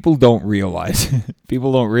people don't realize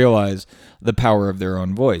the power of their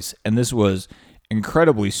own voice. And this was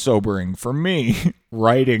incredibly sobering for me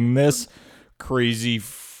writing this crazy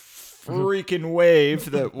freaking wave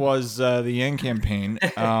that was the Yang campaign.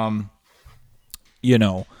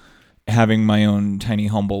 Having my own tiny,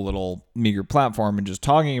 humble little meager platform and just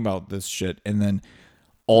talking about this shit, and then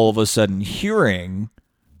all of a sudden hearing,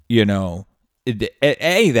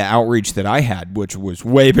 the outreach that I had, which was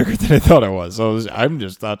way bigger than I thought it was. I'm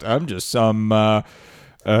just some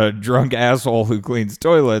drunk asshole who cleans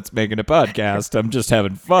toilets making a podcast. I'm just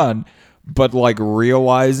having fun. But like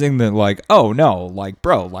realizing that like, oh no, like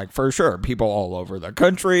bro, like for sure, people all over the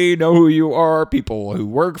country know who you are. People who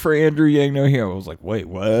work for Andrew Yang know him. I was like, wait,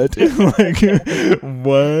 what? Like,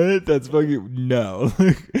 what? That's fucking no.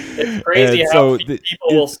 It's crazy how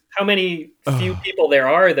many few people there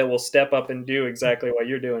are that will step up and do exactly what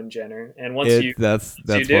you're doing, Jenner. And that's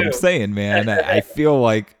what I'm saying, man. I feel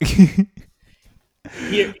like.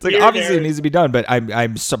 It's like obviously it needs to be done, but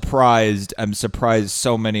I'm surprised. I'm surprised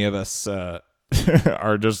so many of us are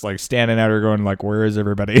just like standing out here going like, where is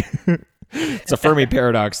everybody? It's a Fermi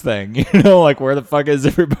paradox thing, you know, like where the fuck is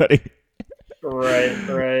everybody?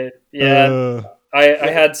 Right. Yeah, I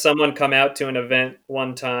had someone come out to an event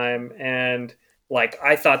one time, and like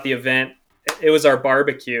I thought the event, it was our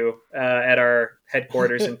barbecue at our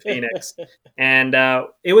headquarters in Phoenix. And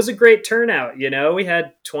it was a great turnout. You know, we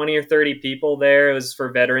had 20 or 30 people there. It was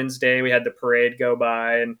for Veterans Day. We had the parade go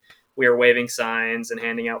by, and we were waving signs and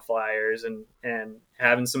handing out flyers and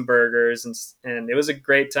having some burgers. And it was a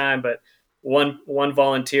great time. But one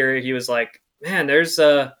volunteer, he was like, man, there's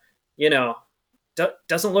doesn't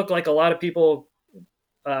look like a lot of people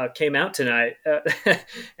came out tonight.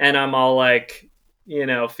 And I'm all like,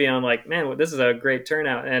 feeling like, man, this is a great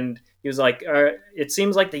turnout. And he was like, it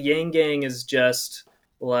seems like the Yang Gang is just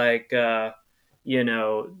like, they're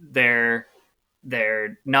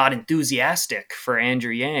not enthusiastic for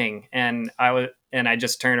Andrew Yang. And I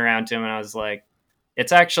just turned around to him and I was like,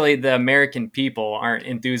 it's actually the American people aren't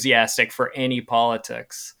enthusiastic for any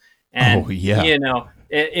politics. And,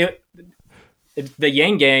 the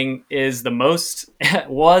Yang Gang is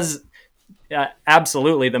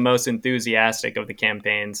absolutely the most enthusiastic of the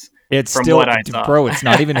campaigns. It's from still, what I saw. bro, it's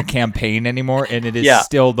not even a campaign anymore, and it is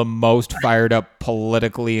still the most fired up,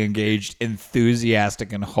 politically engaged,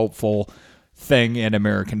 enthusiastic, and hopeful thing in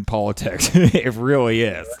American politics. It really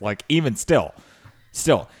is. Like, even still,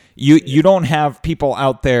 you don't have people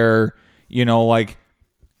out there, like,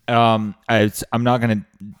 I'm not going to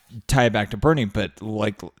tie it back to Bernie, but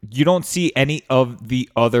like, you don't see any of the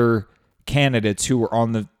other candidates who were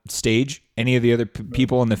on the stage, any of the other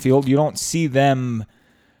people in the field, you don't see them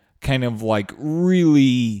kind of like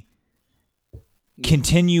really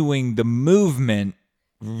continuing the movement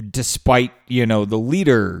despite, the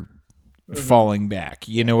leader falling back.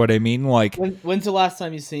 You know what I mean? Like, when's the last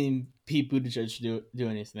time you seen Pete Buttigieg do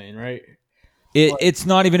anything, right? It's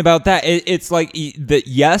not even about that. It's like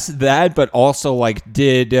that, but also like,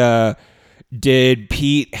 did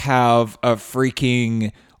Pete have a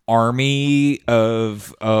freaking army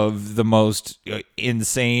of the most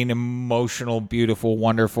insane, emotional, beautiful,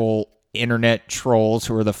 wonderful internet trolls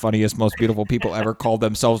who are the funniest, most beautiful people ever, called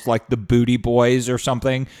themselves like the Booty Boys or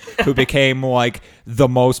something, who became like the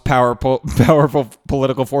most powerful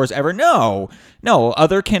political force ever? No,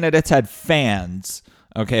 other candidates had fans,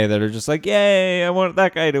 okay, that are just like, yay, I want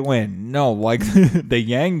that guy to win. No, like the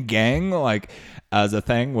Yang Gang, like, as a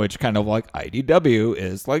thing, which kind of like IDW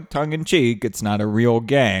is like tongue in cheek. It's not a real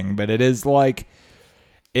gang, but it is like,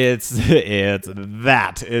 it's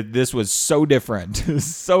that. This was so different,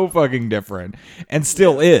 so fucking different, and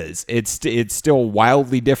still is. It's still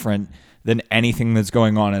wildly different than anything that's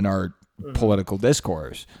going on in our political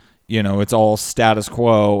discourse. It's all status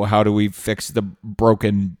quo. How do we fix the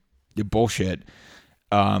broken bullshit?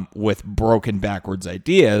 With broken backwards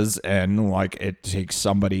ideas, and like it takes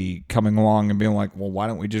somebody coming along and being like, well, why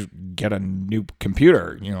don't we just get a new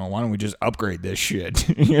computer? Why don't we just upgrade this shit?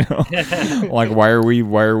 Like, why are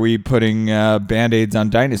we putting band-aids on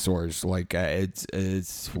dinosaurs? Like,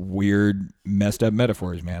 it's weird, messed up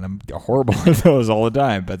metaphors, man. I'm horrible with those all the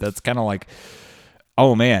time, but that's kind of like,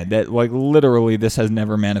 oh man, that like literally this has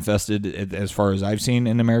never manifested as far as I've seen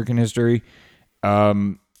in American history.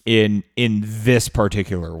 In this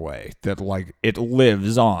particular way, that like it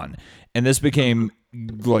lives on, and this became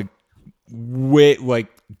like way like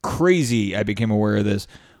crazy. I became aware of this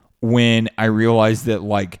when I realized that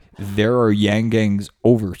like there are Yang Gangs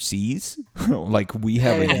overseas. Like we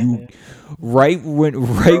have right when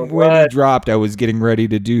it dropped, I was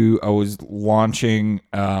launching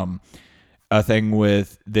a thing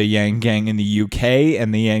with the Yang Gang in the UK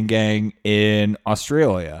and the Yang Gang in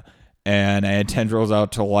Australia. And I had tendrils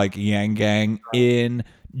out to like Yang Gang in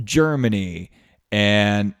Germany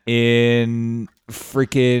and in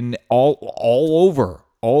freaking all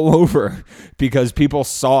over, because people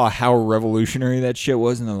saw how revolutionary that shit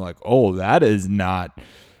was, and they're like, oh, that is not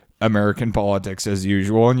American politics as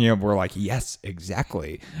usual. And we're like, yes,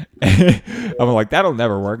 exactly. I'm like, that'll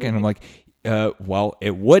never work. And I'm like, Well,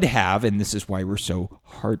 it would have, and this is why we're so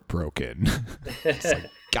heartbroken. It's like,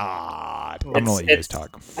 God. I'm going to let you guys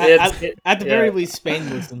talk. At the very least, Spain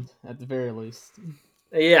listened. At the very least.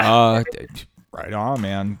 Yeah. Right on,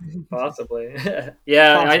 man. Possibly.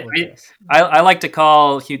 Yeah. Possibly, yes. I like to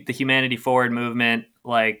call the Humanity Forward movement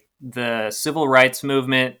like the civil rights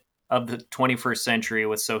movement of the 21st century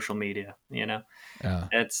with social media.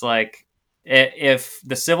 It's like if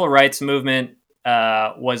the civil rights movement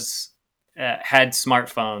was had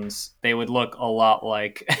smartphones, they would look a lot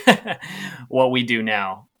like what we do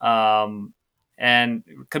now. And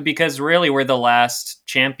because really we're the last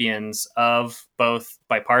champions of both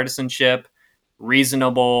bipartisanship,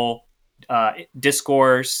 reasonable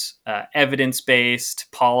discourse, evidence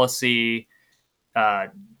based policy,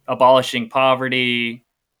 abolishing poverty,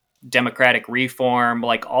 democratic reform.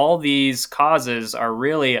 Like all these causes are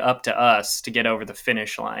really up to us to get over the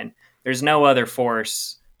finish line. There's no other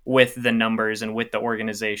force with the numbers and with the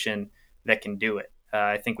organization that can do it.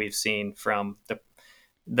 I think we've seen from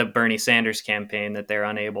the Bernie Sanders campaign that they're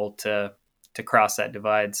unable to cross that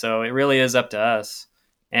divide. So it really is up to us.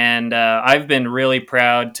 And I've been really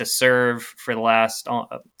proud to serve for the last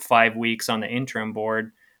 5 weeks on the interim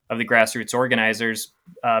board of the grassroots organizers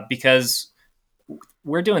because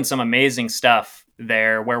we're doing some amazing stuff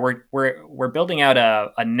there where we're building out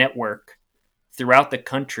a network throughout the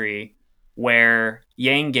country where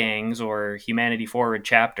Yang gangs or Humanity Forward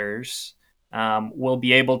chapters will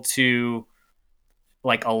be able to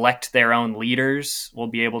like elect their own leaders. We'll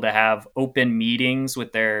be able to have open meetings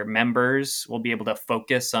with their members. We'll be able to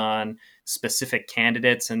focus on specific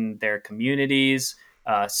candidates in their communities,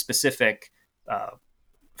 specific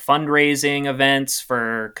fundraising events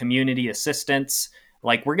for community assistance.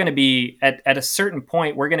 Like we're going to be at a certain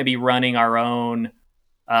point, we're going to be running our own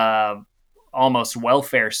almost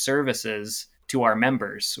welfare services to our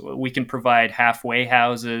members. We can provide halfway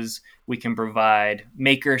houses. We can provide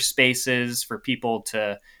maker spaces for people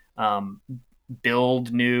to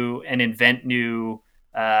build new and invent new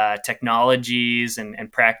technologies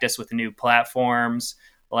and practice with new platforms.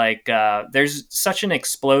 Like there's such an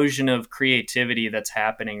explosion of creativity that's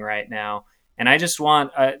happening right now. And I just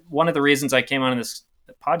want one of the reasons I came on this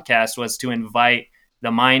podcast was to invite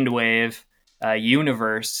the Mindwave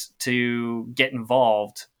universe to get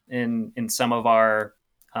involved in some of our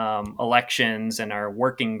elections and our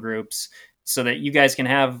working groups so that you guys can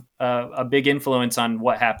have a big influence on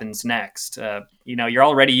what happens next. You're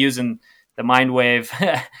already using the Mindwave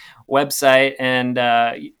website, and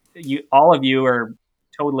all of you are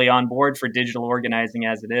totally on board for digital organizing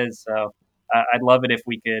as it is. So I'd love it if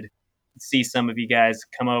we could see some of you guys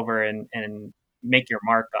come over and make your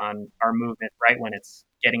mark on our movement right when it's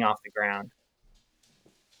getting off the ground.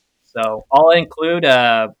 So I'll include,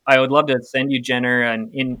 I would love to send you, Jenner, an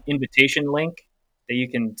invitation link that you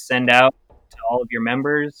can send out to all of your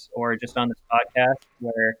members or just on this podcast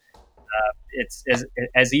where it's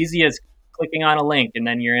as easy as clicking on a link and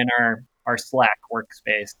then you're in our Slack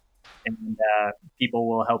workspace and people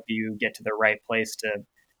will help you get to the right place to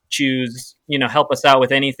choose, help us out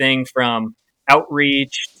with anything from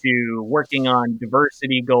outreach to working on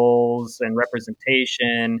diversity goals and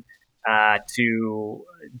representation to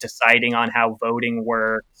deciding on how voting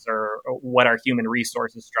works or what our human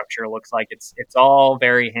resources structure looks like. It's all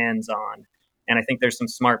very hands-on. And I think there's some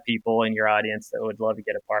smart people in your audience that would love to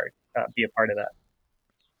be a part of that.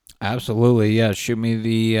 Absolutely, yeah. Shoot me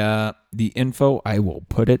the info. I will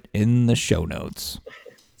put it in the show notes.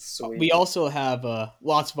 Sweet. We also have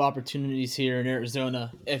lots of opportunities here in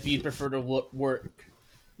Arizona. If you prefer to work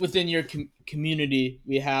within your community,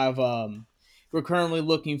 we have. We're currently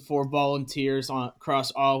looking for volunteers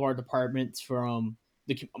across all of our departments, from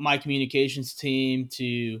my communications team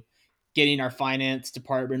to getting our finance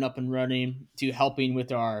department up and running to helping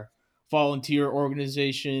with our volunteer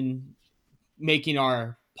organization, making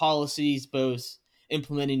our policies, both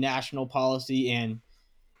implementing national policy and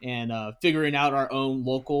figuring out our own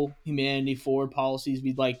local Humanity Forward policies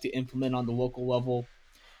we'd like to implement on the local level.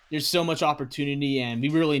 There's so much opportunity, and we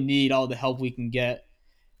really need all the help we can get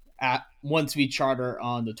once we charter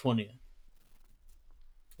on the 20th.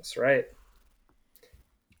 That's right.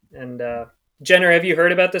 And Jenner, have you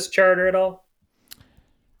heard about this charter at all?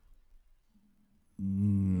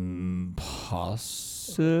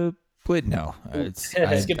 Possibly. No.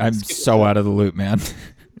 I'm so out of the loop, man.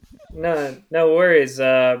 No worries.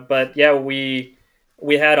 But yeah, we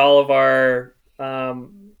had all of our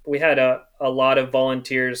we had a lot of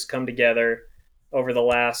volunteers come together over the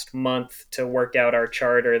last month to work out our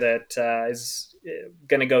charter that is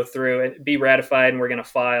going to go through and be ratified, and we're going to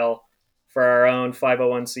file for our own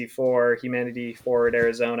 501c4 Humanity Forward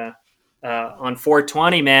Arizona. on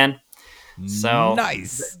 420, man. So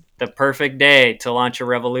Nice. the perfect day to launch a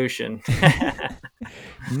revolution.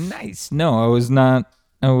 Nice. No, I was not.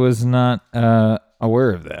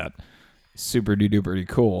 Aware of that. Super duper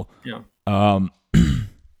cool. Yeah.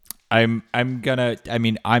 I'm gonna. I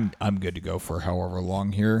mean, I'm good to go for however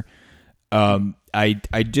long here. I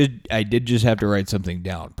did just have to write something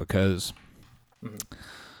down because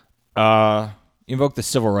invoke the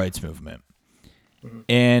civil rights movement,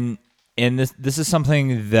 and this is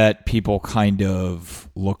something that people kind of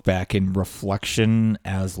look back in reflection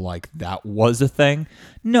as like that was a thing.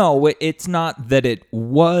 No, it's not that it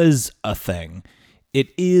was a thing.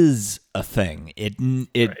 It is a thing. It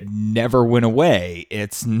Right. never went away.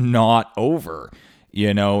 It's not over.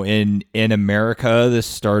 In America, this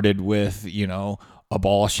started with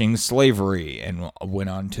abolishing slavery and went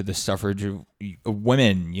on to the suffrage of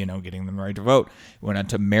women, getting them the right to vote. Went on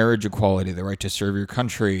to marriage equality, the right to serve your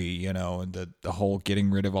country, and the whole getting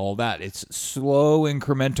rid of all that. It's slow,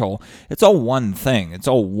 incremental. It's all one thing. It's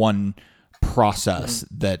all one process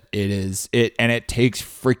that and it takes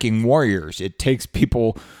freaking warriors. It takes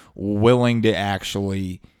people willing to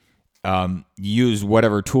actually use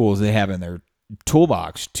whatever tools they have in their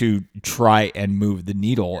toolbox to try and move the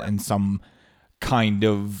needle in some kind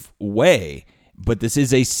of way. But this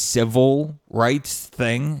is a civil rights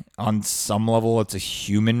thing. On some level, it's a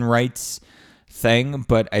human rights thing.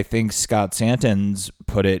 But I think Scott Santens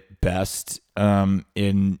put it best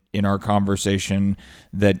in our conversation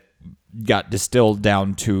that got distilled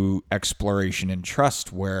down to exploration and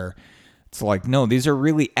trust, where it's like, no, these are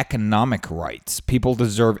really economic rights. People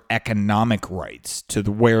deserve economic rights to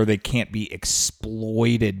where they can't be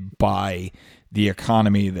exploited by the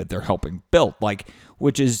economy that they're helping build. Like,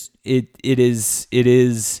 which is it is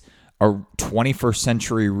a 21st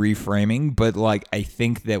century reframing, but like I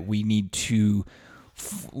think that we need to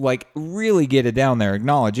like really get it down there,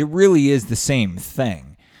 acknowledge it really is the same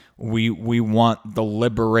thing. We want the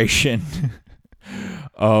liberation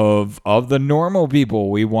of the normal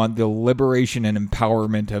people. We want the liberation and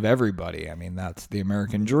empowerment of everybody. I mean, that's the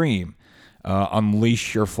American dream.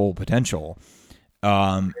 Unleash your full potential,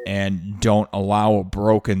 and don't allow a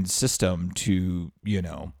broken system to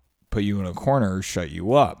put you in a corner, shut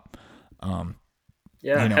you up.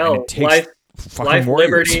 Yeah, And hell, it takes life,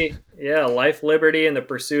 warriors. liberty. Yeah, life, liberty, and the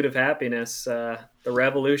pursuit of happiness. The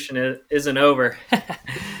revolution isn't over.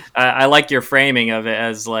 I like your framing of it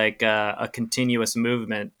as like a continuous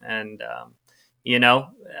movement, and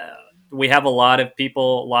we have a lot of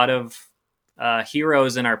people, a lot of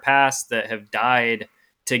heroes in our past that have died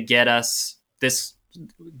to get us this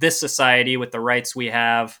society with the rights we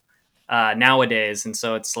have nowadays. And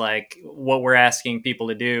so it's like what we're asking people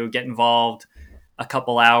to do: get involved a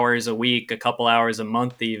couple hours a week, a couple hours a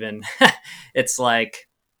month, even. It's like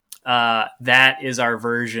that is our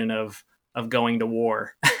version of going to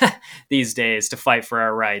war these days to fight for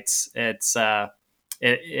our rights. It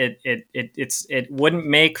wouldn't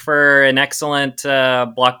make for an excellent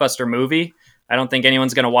blockbuster movie. I don't think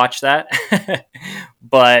anyone's going to watch that,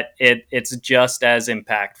 but it's just as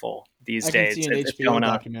impactful these I can days. see an It's HBO going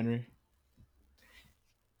on. documentary.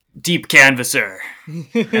 Deep Canvasser.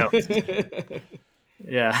 No.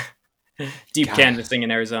 Yeah. Deep God. canvassing in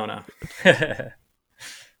Arizona. I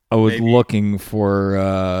was Maybe. looking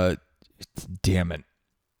for damn it.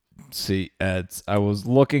 See, I was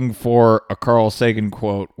looking for a Carl Sagan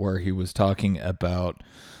quote where he was talking about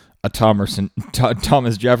a Thomas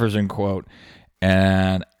Jefferson quote,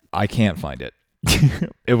 and I can't find it.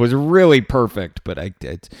 It was really perfect, but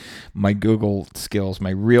my Google skills, my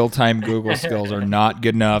real-time Google skills are not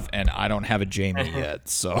good enough, and I don't have a Jamie yet.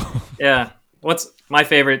 So Yeah. What's my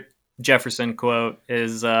favorite Jefferson quote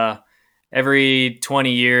is every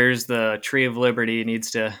 20 years, the Tree of Liberty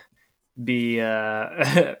needs to be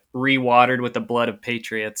re-watered with the blood of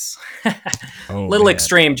patriots. Little man.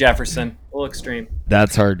 extreme, Jefferson. A little extreme.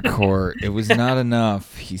 That's hardcore. It was not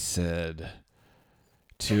enough, he said.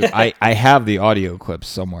 I have the audio clip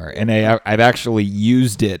somewhere, and I've actually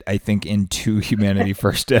used it, I think, in 2 Humanity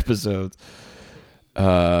First episodes.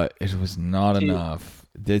 It was not enough.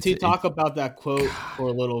 To talk about that quote for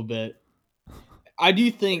a little bit, I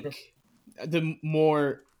do think the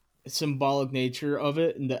more symbolic nature of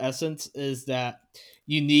it and the essence is that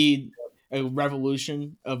you need a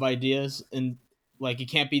revolution of ideas, and like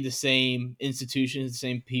it can't be the same institutions, the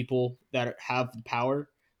same people that have the power,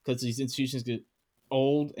 because these institutions get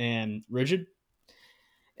old and rigid,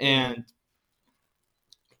 and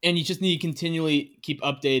you just need to continually keep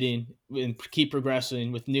updating and keep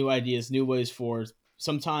progressing with new ideas, new ways forward.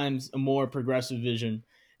 Sometimes a more progressive vision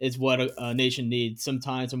is what a nation needs.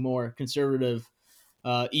 Sometimes a more conservative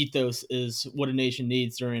ethos is what a nation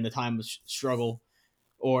needs during a time of struggle,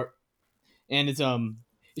 or and it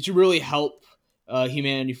should really help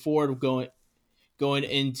humanity forward going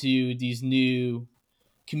into these new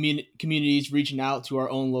communities, reaching out to our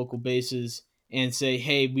own local bases and say,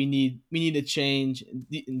 hey, we need to change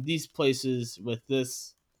in these places with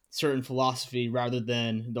this certain philosophy rather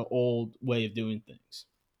than the old way of doing things.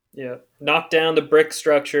 Yeah, knock down the brick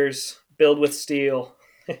structures, build with steel.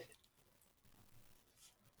 That's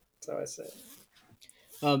how I say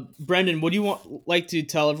it. Brendan, would you like to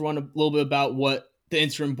tell everyone a little bit about what the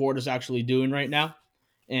interim board is actually doing right now,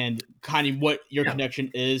 and kind of what your Yeah.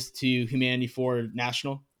 connection is to Humanity Forward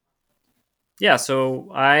National? Yeah,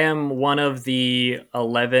 so I am one of the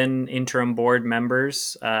 11 interim board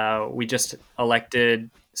members. We just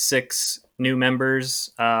elected 6 new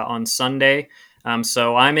members on Sunday.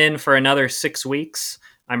 So I'm in for another 6 weeks.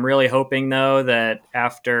 I'm really hoping, though, that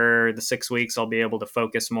after the 6 weeks, I'll be able to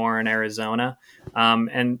focus more in Arizona.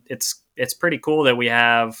 And it's pretty cool that we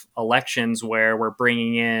have elections where we're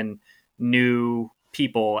bringing in new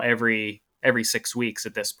people every 6 weeks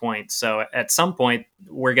at this point. So at some point,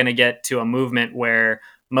 we're going to get to a movement where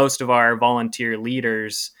most of our volunteer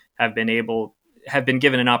leaders have been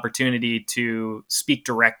given an opportunity to speak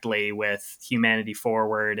directly with Humanity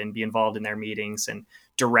Forward and be involved in their meetings and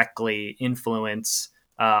directly influence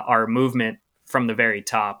our movement from the very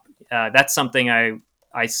top. That's something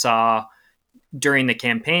I saw during the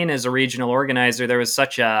campaign as a regional organizer. There was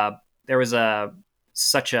a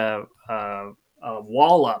such a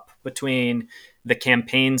wall up between the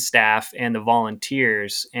campaign staff and the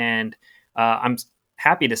volunteers. And I'm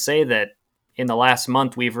happy to say that in the last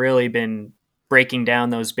month, we've really been breaking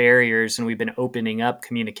down those barriers and we've been opening up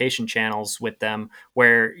communication channels with them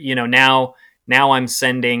where, now I'm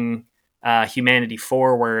sending Humanity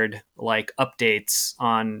Forward like updates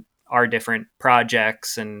on our different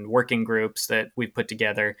projects and working groups that we've put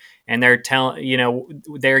together, and they're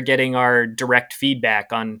getting our direct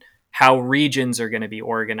feedback on how regions are going to be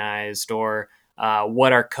organized, or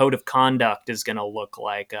what our code of conduct is going to look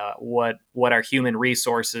like, what our human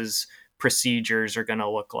resources procedures are going to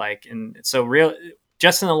look like. And so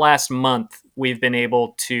just in the last month, we've been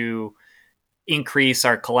able to increase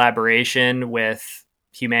our collaboration with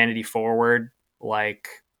Humanity Forward like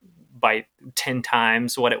by 10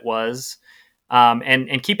 times what it was.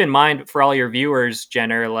 And keep in mind for all your viewers,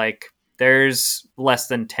 Jenner, like there's less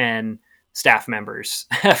than 10 staff members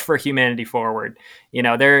for Humanity Forward.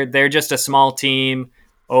 They're just a small team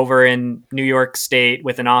over in New York State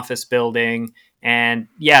with an office building. And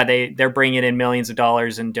yeah, they're bringing in millions of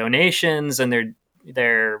dollars in donations, and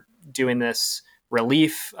they're doing these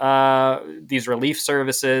relief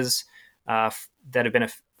services that have been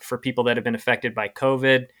for people that have been affected by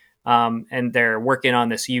COVID. And they're working on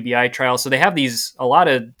this UBI trial. So they have a lot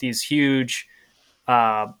of these huge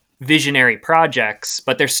uh, visionary projects,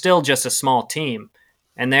 but they're still just a small team,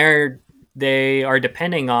 and they are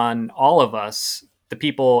depending on all of us, the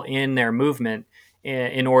people in their movement,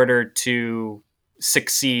 in order to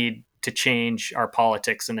succeed to change our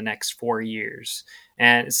politics in the next 4 years.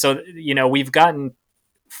 And so, we've gotten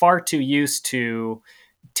far too used to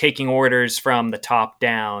taking orders from the top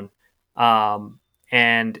down, um,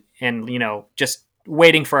 and just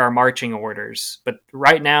waiting for our marching orders. But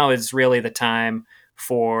right now is really the time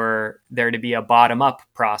for there to be a bottom up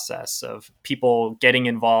process of people getting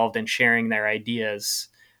involved and sharing their ideas.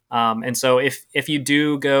 And so if you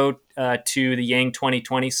do go to the Yang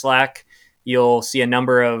 2020 Slack, you'll see a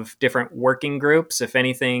number of different working groups. If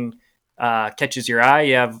anything catches your eye,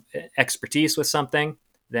 you have expertise with something,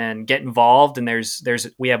 then get involved. And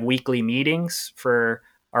we have weekly meetings for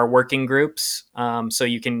our working groups, so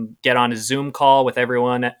you can get on a Zoom call with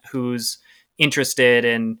everyone who's interested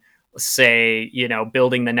in, say,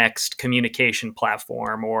 building the next communication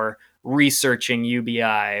platform or researching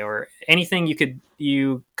UBI or anything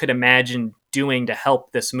you could imagine doing to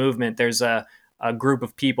help this movement. There's a group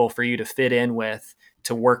of people for you to fit in with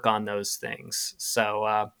to work on those things.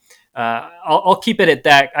 So I'll keep it at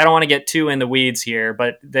that. I don't want to get too in the weeds here,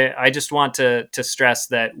 but I just want to stress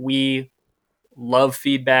that we love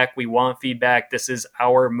feedback. We want feedback. This is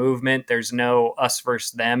our movement. There's no us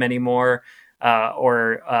versus them anymore,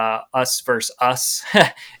 or us versus us.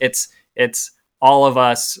 it's all of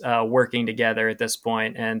us working together at this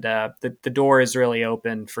point, and the door is really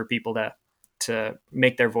open for people to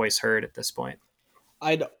make their voice heard at this point.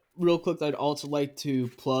 I'd I'd also like to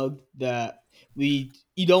plug that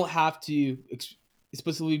you don't have to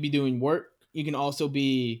explicitly be doing work. You can also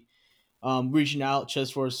be reaching out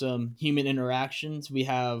just for some human interactions. We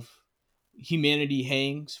have Humanity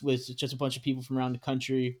Hangs with just a bunch of people from around the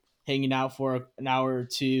country hanging out for an hour or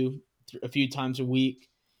two, a few times a week.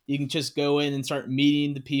 You can just go in and start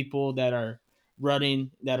meeting the people that are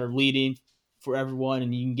running, that are leading for everyone,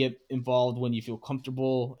 and you can get involved when you feel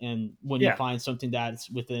comfortable and when you Yeah, find something that's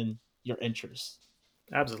within your interests.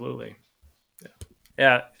 absolutely.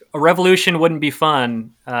 Yeah, a revolution wouldn't be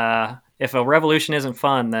fun. If a revolution isn't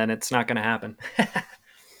fun, then it's not going to happen.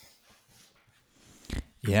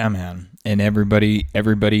 Yeah, man. And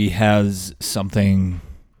everybody has something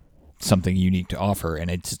unique to offer, and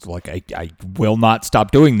it's like I will not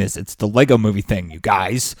stop doing this. It's the Lego movie thing, you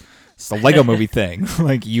guys. It's the Lego movie thing.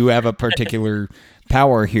 Like, you have a particular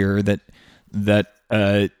power here that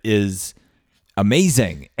is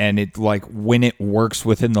amazing, and it, like, when it works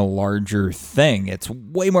within the larger thing, it's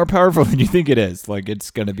way more powerful than you think it is. Like, it's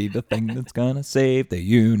gonna be the thing that's gonna save the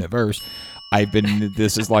universe.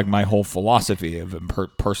 This is like my whole philosophy of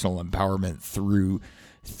personal empowerment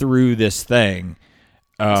through this thing.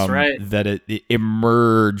 That's right. That it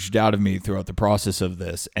emerged out of me throughout the process of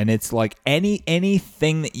this. And it's like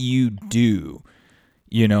anything that you do,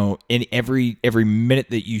 in every minute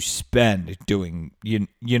that you spend doing,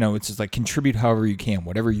 it's just like, contribute however you can,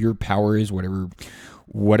 whatever your power is,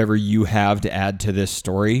 whatever you have to add to this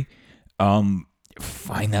story.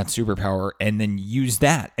 Find that superpower and then use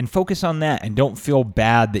that and focus on that, and don't feel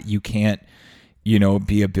bad that you can't,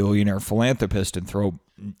 be a billionaire philanthropist and throw,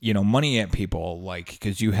 money at people, like,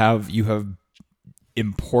 because you have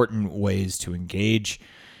important ways to engage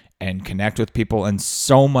and connect with people. And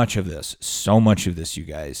so much of this, you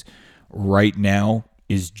guys, right now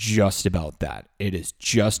is just about that. It is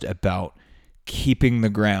just about keeping the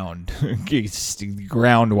ground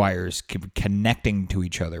wires connecting to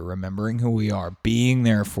each other, remembering who we are, being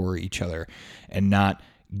there for each other, and not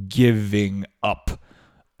giving up,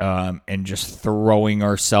 and just throwing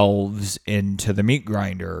ourselves into the meat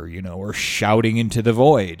grinder, or shouting into the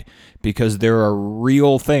void, because there are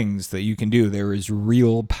real things that you can do. There is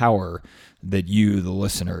real power that you, the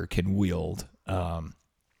listener, can wield. And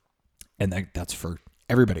that's for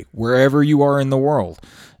everybody, wherever you are in the world.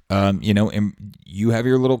 And you have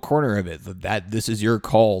your little corner of it. That this is your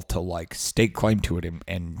call to, like, stake claim to it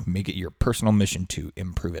and make it your personal mission to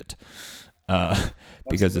improve it.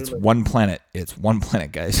 Because it's one planet. It's one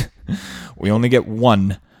planet, guys. We only get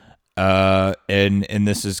one. And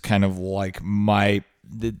this is kind of like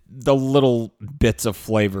the little bits of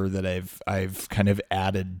flavor that I've kind of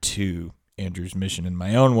added to Andrew's mission in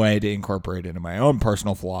my own way to incorporate into my own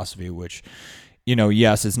personal philosophy, which,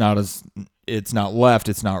 yes, it's not left,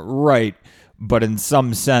 it's not right, but in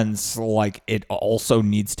some sense, like, it also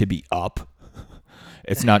needs to be up.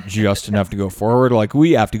 It's not just enough to go forward. Like,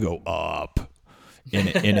 we have to go up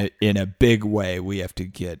in a big way. We have to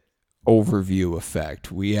get overview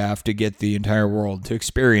effect. We have to get the entire world to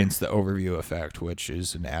experience the overview effect, which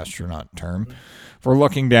is an astronaut term for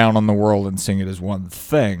looking down on the world and seeing it as one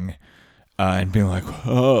thing, and being like,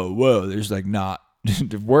 oh, whoa, there's, like, not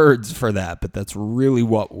words for that, but that's really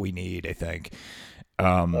what we need, I think.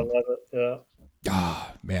 I love it. Yeah.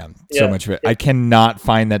 Oh, man, so much of it. I cannot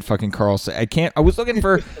find that fucking Carl. I was looking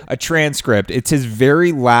for a transcript. It's his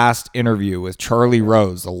very last interview with Charlie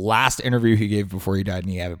Rose, the last interview he gave before he died,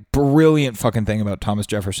 and he had a brilliant fucking thing about Thomas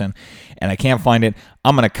Jefferson, and I can't find it.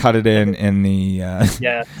 I'm going to cut it in the...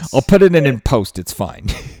 Yeah. I'll put it in post. It's fine.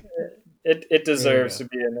 It deserves to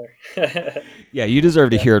be in there. Yeah, you deserve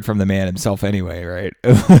to hear it from the man himself anyway, right?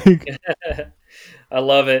 I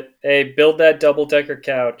love it. Hey, build that double-decker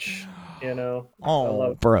couch.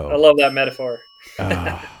 Oh, bro. I love that metaphor.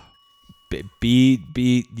 Yeah.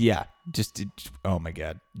 Just, oh my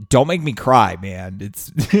God. Don't make me cry, man.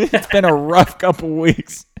 It's been a rough couple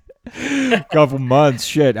weeks. Couple months.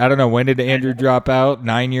 Shit. I don't know. When did Andrew drop out?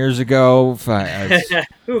 9 years ago?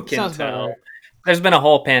 Who can tell? There's been a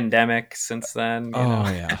whole pandemic since then.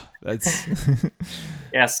 Yeah. That's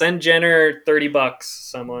yeah. Send Jenner $30,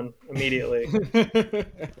 someone, immediately.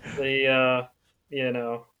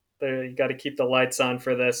 You got to keep the lights on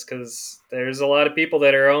for this, because there's a lot of people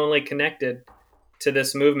that are only connected to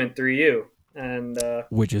this movement through you, and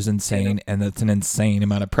which is insane, and that's an insane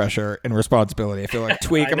amount of pressure and responsibility. I feel like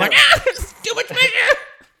tweak. I'm like, too much pressure.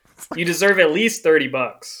 You deserve at least $30.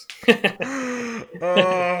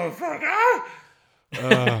 Oh fuck!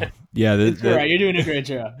 Yeah, right. You're doing a great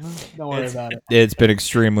job. Don't worry about it. It's been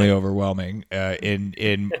extremely overwhelming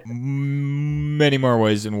in many more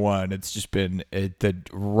ways than one. It's just been the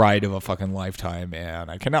ride of a fucking lifetime, and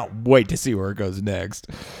I cannot wait to see where it goes next.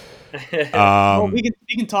 Well, we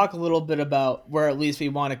can talk a little bit about where at least we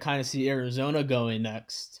want to kind of see Arizona going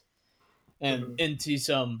next, and into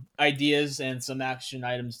some ideas and some action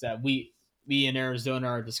items that we in Arizona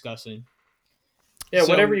are discussing. Yeah, So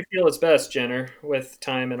whatever you feel is best, Jenner, with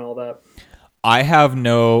time and all that. I have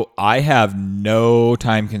no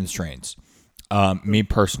time constraints. Me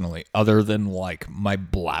personally, other than like my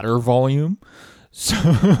bladder volume. So,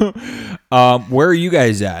 where are you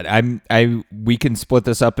guys at? We can split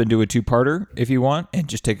this up into a 2-parter if you want, and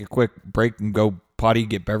just take a quick break and go potty,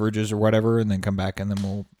 get beverages or whatever, and then come back and then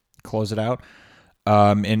we'll close it out.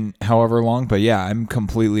 In however long, but yeah, I'm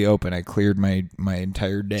completely open. I cleared my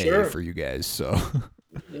entire day for you guys, so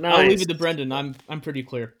Nice. I'll leave it to Brendan. I'm pretty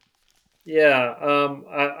clear. Yeah,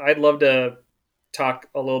 I'd love to talk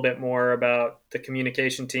a little bit more about the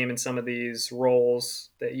communication team and some of these roles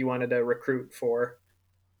that you wanted to recruit for,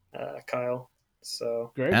 Kyle.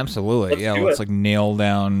 So Great. absolutely, Let's do let's it. like nail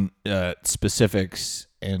down specifics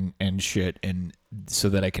and shit, and so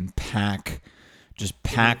that I can pack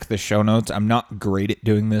the show notes. I'm not great at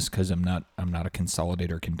doing this because I'm not a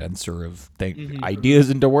consolidator condenser of ideas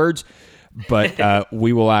into words. But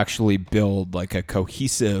we will actually build like a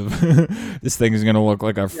cohesive. This thing is going to look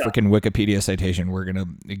like a freaking Wikipedia citation. We're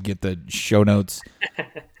going to get the show notes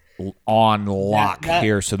on lock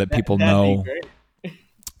here so that people know.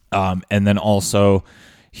 And then also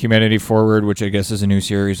Humanity Forward, which I guess is a new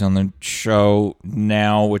series on the show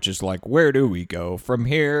now, which is like, where do we go from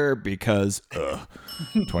here? Because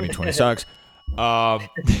 2020 sucks. I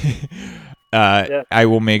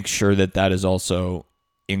will make sure that is also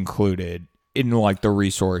included in like the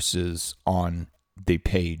resources on the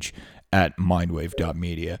page at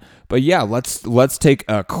mindwave.media. But yeah, let's take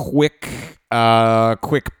a quick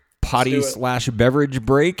potty / beverage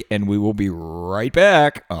break, and we will be right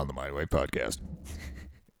back on the Mindwave podcast.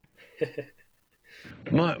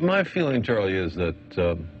 My feeling, Charlie, is that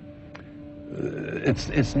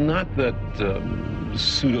it's not that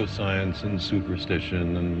pseudoscience and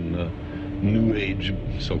superstition and New Age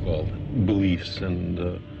so-called beliefs and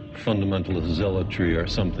fundamentalist zealotry are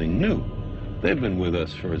something new. They've been with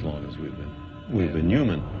us for as long as we've been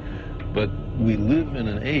human. But we live in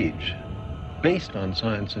an age based on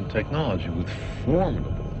science and technology with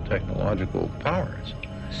formidable technological powers.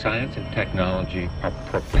 Science and technology are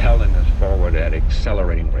propelling us forward at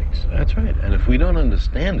accelerating rates. That's right. And if we don't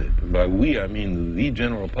understand it, by we I mean the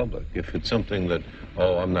general public, if it's something that,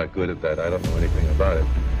 oh, I'm not good at that, I don't know anything about it,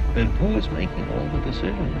 then who is making all the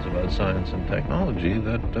decisions about science and technology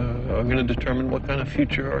that are going to determine what kind of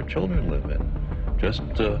future our children live in? Just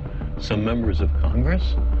some members of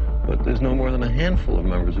Congress? But there's no more than a handful of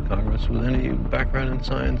members of Congress with any background in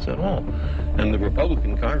science at all. And the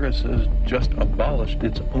Republican Congress has just abolished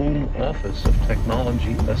its own Office of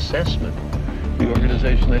Technology Assessment, the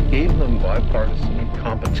organization that gave them bipartisan,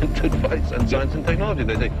 competent advice on science and technology.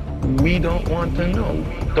 They say, we don't want to know.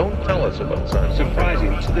 Don't tell us about science.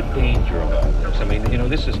 Surprising. It's the danger of all this. I mean,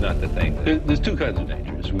 this is not the thing. There's two kinds of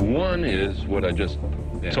dangers. One is what I just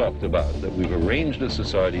talked about, that we've arranged a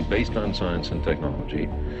society based on science and technology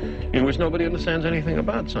in which nobody understands anything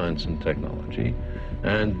about science and technology.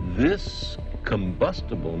 And this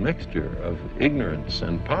combustible mixture of ignorance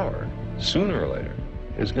and power, sooner or later,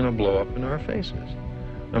 is going to blow up in our faces.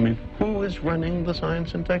 I mean, who is running the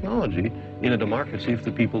science and technology in a democracy if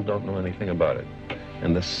the people don't know anything about it?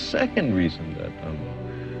 And the second reason that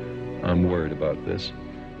I'm worried about this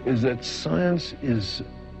is that science is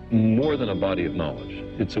more than a body of knowledge.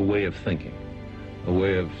 It's a way of thinking, a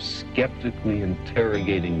way of skeptically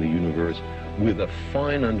interrogating the universe with a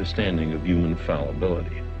fine understanding of human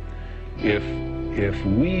fallibility. If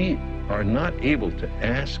we are not able to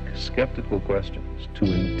ask skeptical questions, to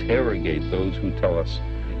interrogate those who tell us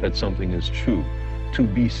that something is true, to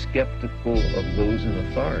be skeptical of those in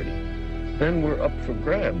authority, then we're up for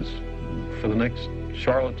grabs for the next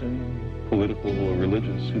charlatan, political or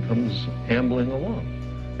religious, who comes ambling along.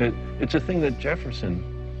 It's a thing that Jefferson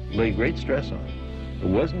laid great stress on. It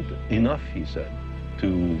wasn't enough, he said,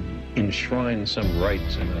 to enshrine some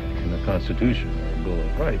rights in a Constitution or a Bill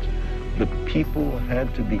of Rights. The people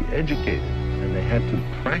had to be educated, and they had to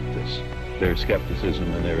practice their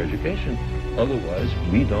skepticism and their education. Otherwise,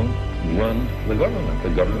 we don't run the government. The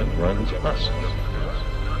government runs us.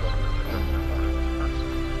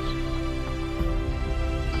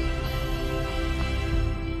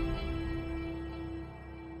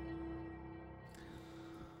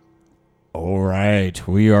 All right,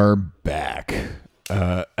 we are back.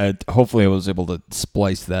 Hopefully I was able to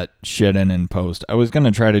splice that shit in post. I was going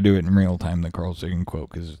to try to do it in real time, the Carl Sagan quote,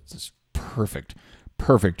 because it's perfect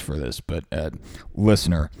for this. But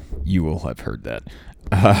listener, you will have heard that.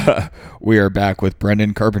 We are back with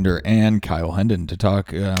Brendan Carpenter and Kyle Hendon to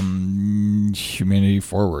talk Humanity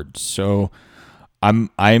Forward. So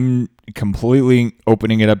I'm completely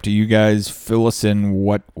opening it up to you guys. Fill us in.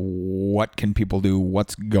 What can people do?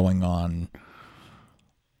 What's going on?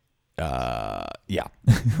 Yeah.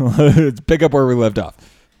 Let's pick up where we left off.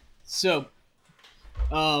 So,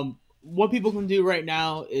 what people can do right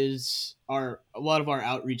now is a lot of our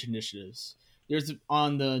outreach initiatives. There's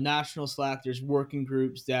on the national Slack, there's working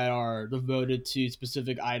groups that are devoted to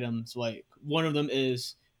specific items. Like one of them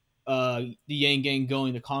is the Yang Gang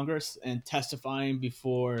going to Congress and testifying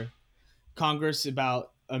before Congress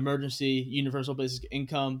about emergency universal basic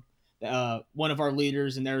income. One of our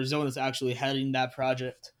leaders in Arizona is actually heading that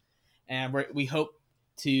project, and we hope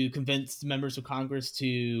to convince the members of Congress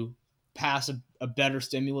to pass a better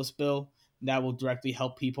stimulus bill that will directly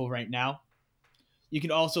help people right now. You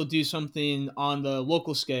can also do something on the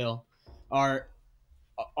local scale. All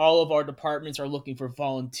of our departments are looking for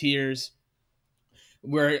volunteers.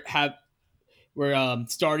 We're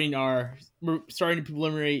starting to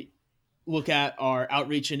preliminary look at our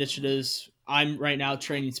outreach initiatives. I'm right now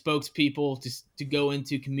training spokespeople to go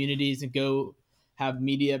into communities and go have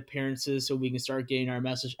media appearances so we can start getting our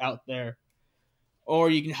message out there. Or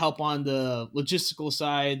you can help on the logistical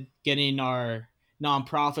side, getting our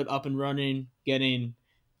nonprofit up and running, getting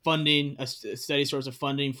funding, a steady source of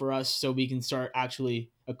funding for us so we can start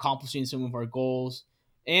actually accomplishing some of our goals.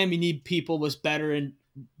 And we need people with bigger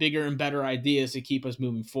and better ideas to keep us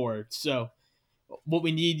moving forward. So what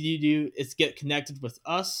we need you to do is get connected with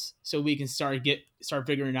us so we can start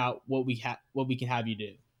figuring out what we can have you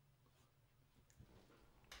do.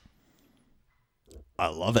 I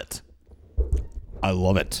love it.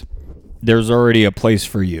 There's already a place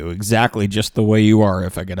for you, exactly just the way you are.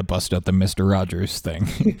 If I gotta bust out the Mr. Rogers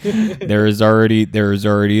thing, there is already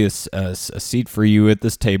a seat for you at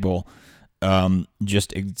this table,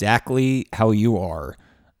 just exactly how you are.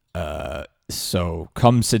 So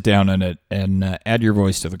come sit down in it and add your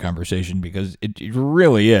voice to the conversation, because it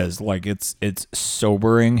really is like it's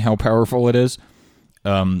sobering how powerful it is.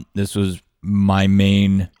 This was my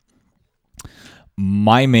main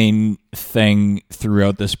thing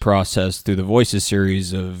throughout this process, through the Voices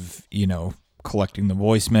series, of, collecting the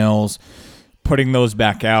voicemails, putting those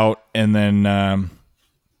back out, and then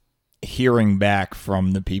hearing back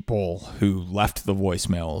from the people who left the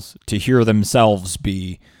voicemails, to hear themselves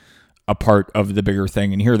be a part of the bigger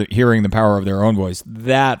thing and hearing the power of their own voice.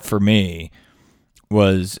 That for me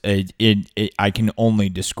was I can only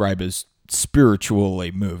describe as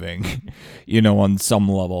spiritually moving, on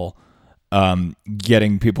some level.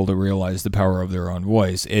 Getting people to realize the power of their own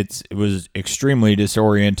voice. It was extremely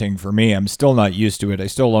disorienting for me. I'm still not used to it. I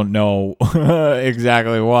still don't know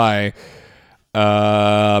exactly why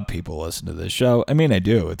people listen to this show. I mean, I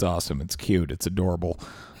do. It's awesome. It's cute. It's adorable,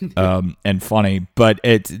 and funny. But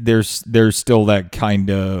there's still that kind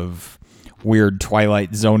of weird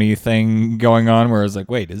Twilight Zone-y thing going on where I was like,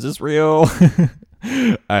 wait, is this real?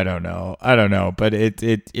 I don't know. But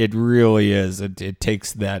it really is. It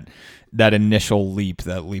takes that initial leap,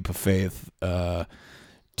 that leap of faith,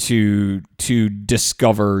 to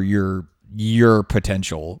discover your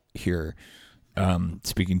potential here.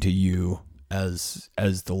 Speaking to you as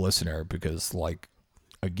the listener, because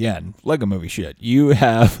again, Lego Movie shit, you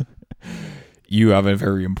have a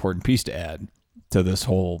very important piece to add to this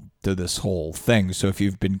whole thing. So if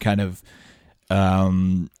you've been kind of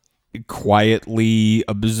quietly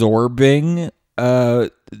absorbing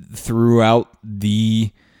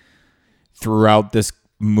throughout this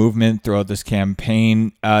movement, throughout this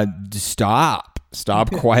campaign,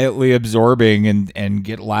 stop quietly absorbing and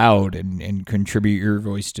get loud and contribute your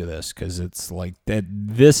voice to this, because it's like that.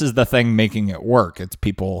 This is the thing making it work. It's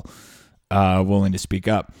people willing to speak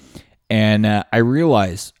up. And I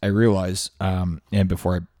realize, and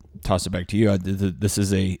before I toss it back to you, this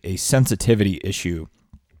is a sensitivity issue,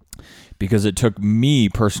 because it took me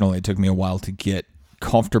a while to get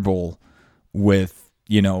comfortable with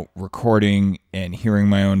recording and hearing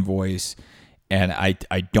my own voice. And I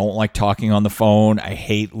don't like talking on the phone. I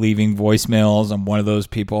hate leaving voicemails. I'm one of those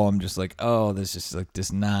people. I'm just like, oh, this just it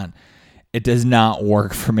does not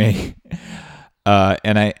work for me.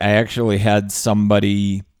 And I actually had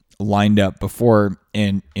somebody lined up before,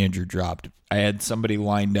 and Andrew dropped. I had somebody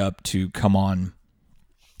lined up to come on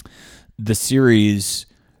the series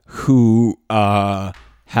who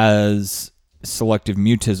has selective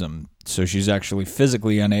mutism. So she's actually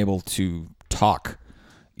physically unable to talk,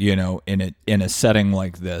 in a setting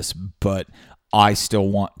like this, but I still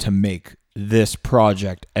want to make this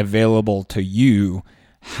project available to you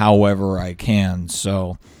however I can.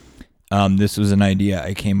 So this was an idea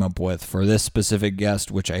I came up with for this specific guest,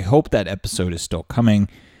 which I hope that episode is still coming,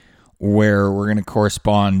 where we're going to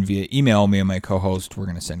correspond via email. Me and my co-host, we're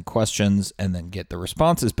going to send questions and then get the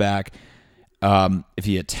responses back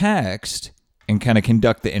via text and kind of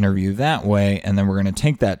conduct the interview that way. And then we're going to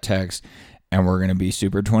take that text and we're going to be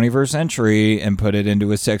super 21st century and put it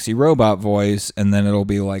into a sexy robot voice. And then it'll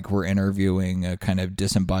be like we're interviewing a kind of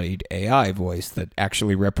disembodied AI voice that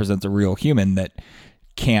actually represents a real human that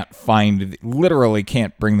literally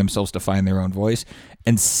can't bring themselves to find their own voice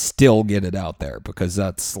and still get it out there, because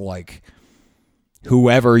that's like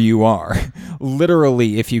whoever you are.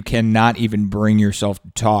 Literally, if you cannot even bring yourself to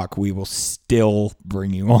talk, we will still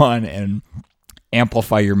bring you on and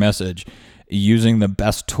amplify your message using the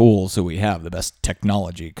best tools that we have, the best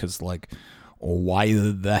technology, because like, why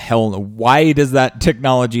does that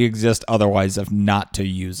technology exist otherwise if not to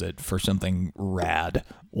use it for something rad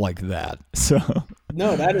like that? So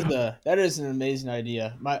no, that is an amazing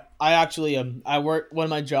idea. One of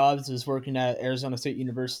my jobs is working at Arizona State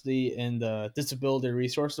University in the Disability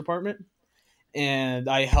Resource Department, and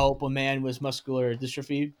I help a man with muscular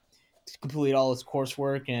dystrophy to complete all his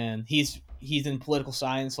coursework, and he's in political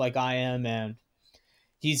science like I am, and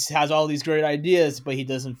has all these great ideas, but he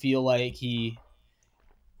doesn't feel like he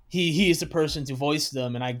is the person to voice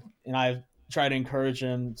them, and I try to encourage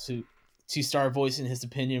him to start voicing his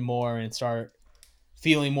opinion more and start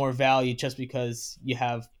feeling more value. Just because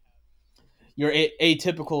you're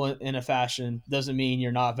atypical in a fashion doesn't mean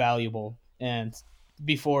you're not valuable. And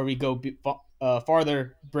before we go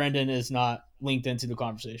farther, Brendan is not linked into the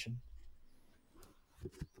conversation.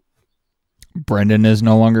 Brendan is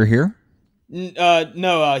no longer here?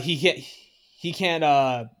 No, he can't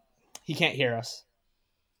hear us.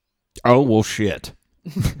 Oh, well, shit.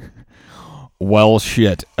 Well,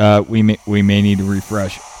 shit. We may need to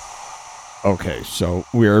refresh. Okay, so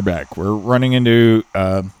we are back. We're running into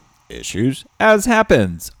issues, as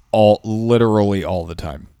happens literally all the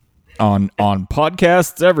time on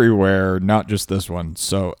podcasts everywhere, not just this one.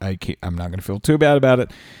 So I'm not going to feel too bad about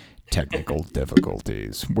it. Technical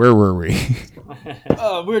difficulties. Where were we?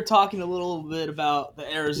 We were talking a little bit about the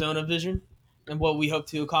Arizona vision and what we hope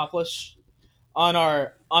to accomplish. On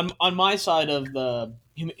my side of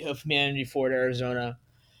Humanity Forward Arizona,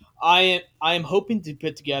 I am hoping to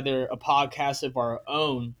put together a podcast of our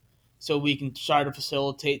own, so we can try to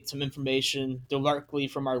facilitate some information directly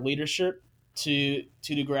from our leadership to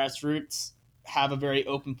the grassroots. Have a very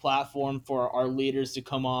open platform for our leaders to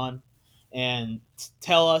come on and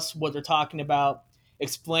tell us what they're talking about,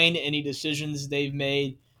 explain any decisions they've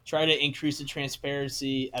made, try to increase the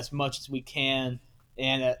transparency as much as we can,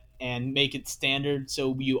 and make it standard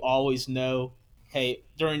so you always know, hey,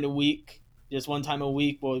 during the week, just one time a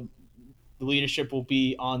week, the leadership will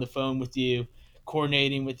be on the phone with you,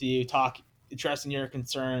 coordinating with you, addressing your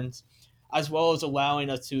concerns, as well as allowing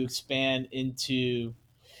us to expand into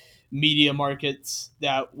media markets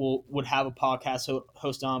that would have a podcast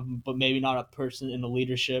host on, but maybe not a person in the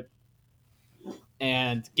leadership,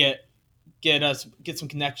 and get some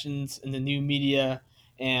connections in the new media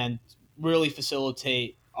and really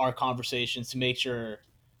facilitate our conversations to make sure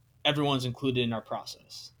everyone's included in our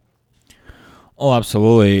process. Oh,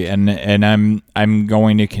 absolutely, and I'm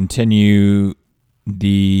going to continue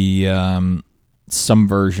the some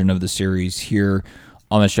version of the series here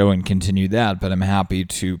on the show and continue that, but I'm happy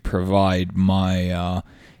to provide my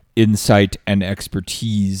insight and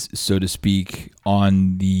expertise, so to speak,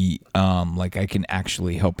 on the like I can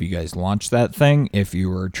actually help you guys launch that thing if you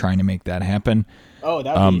were trying to make that happen. Oh,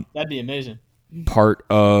 that'd be amazing. Part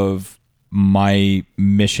of my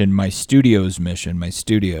mission, my studio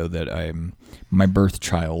that my birth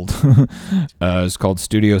child is called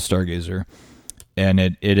Studio Stargazer, and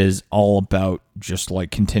it is all about just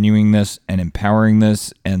like continuing this and empowering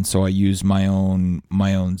this. And so I use my own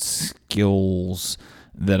skills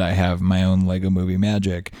that I have, my own Lego Movie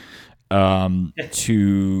magic,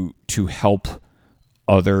 to help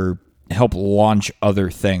launch other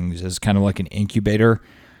things as kind of like an incubator.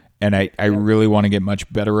 And I really want to get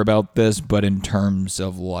much better about this, but in terms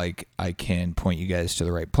of like, I can point you guys to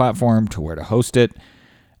the right platform, to where to host it.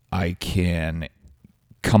 I can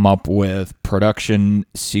come up with production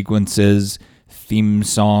sequences, theme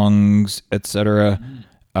songs, etc.,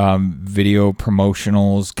 video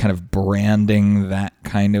promotionals, kind of branding, that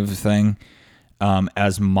kind of thing,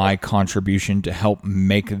 as my contribution to help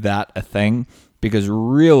make that a thing. Because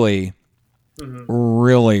really,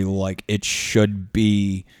 like, it should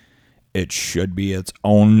be its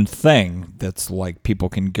own thing that's like people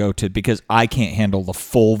can go to, because I can't handle the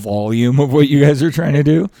full volume of what you guys are trying to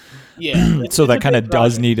do. Yeah. So that kind of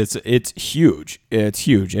does need it's huge. It's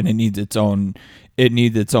huge, and it needs its own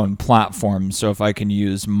platform. So if I can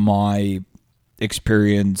use my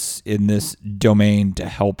experience in this domain to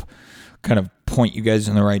help kind of point you guys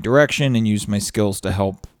in the right direction and use my skills to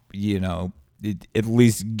help, at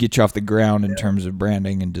least get you off the ground in terms of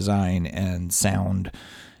branding and design and sound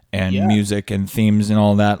and music and themes and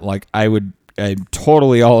all that. Like I'm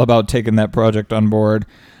totally all about taking that project on board.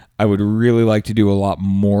 I would really like to do a lot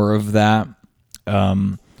more of that.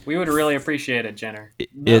 We would really appreciate it, Jenner.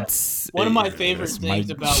 It's one of my favorite things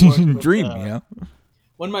my about working with, dream,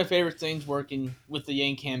 one of my favorite things working with the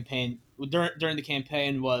Yang campaign during the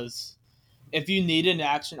campaign was if you needed an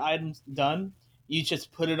action item done, you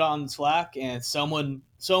just put it on Slack and someone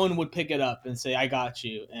would pick it up and say, I got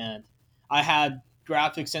you. And I had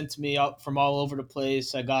graphics sent to me up from all over the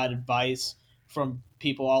place. I got advice from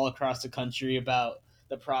people all across the country about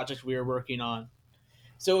the project we were working on.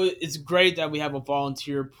 So it's great that we have a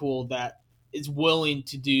volunteer pool that is willing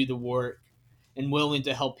to do the work and willing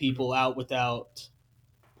to help people out without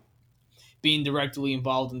being directly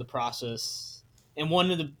involved in the process. And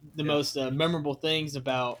one of the most memorable things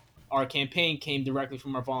about our campaign came directly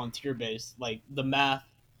from our volunteer base, like the math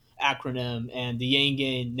acronym and the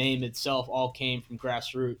Yang name itself all came from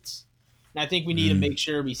grassroots. And I think we need to make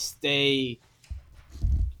sure we stay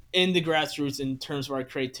in the grassroots in terms of our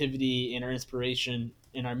creativity and our inspiration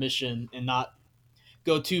and our mission, and not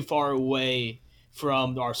go too far away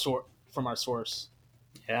from our source.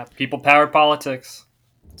 Yeah, people-powered politics.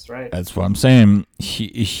 That's right. That's what I'm saying.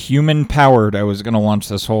 Human-powered. I was going to launch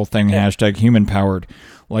this whole thing, #human-powered.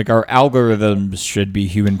 Like, our algorithms should be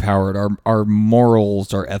human-powered. Our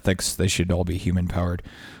morals, our ethics, they should all be human-powered.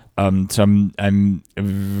 So I'm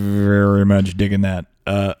very much digging that.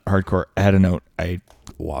 Hardcore. I had a note. I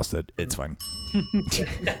lost it. It's fine.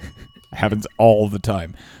 Happens all the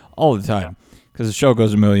time. Because the show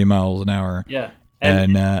goes a million miles an hour. Yeah.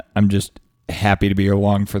 And I'm just happy to be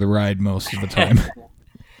along for the ride most of the time.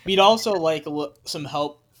 We'd also like some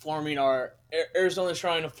help forming Arizona's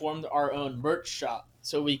trying to form our own merch shop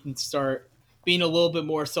so we can start being a little bit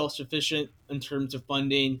more self-sufficient in terms of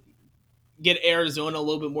funding, get Arizona a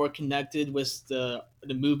little bit more connected with the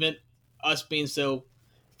movement, us being so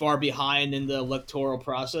far behind in the electoral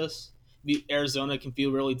process. Arizona can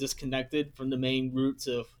feel really disconnected from the main roots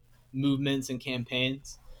of movements and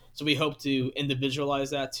campaigns. So we hope to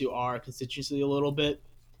individualize that to our constituency a little bit.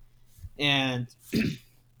 And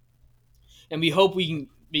we hope we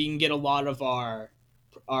can get a lot of our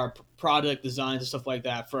product designs and stuff like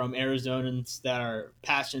that from Arizonans that are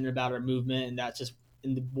passionate about our movement, and that's just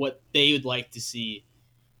what they would like to see.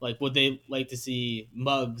 Like, would they like to see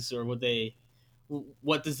mugs, or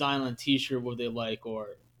what design on a t-shirt would they like?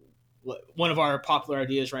 Or one of our popular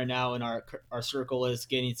ideas right now in our circle is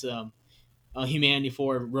getting some Humanity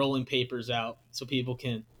Forward rolling papers out so people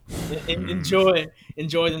can enjoy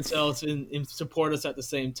themselves and support us at the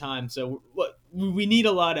same time. So we need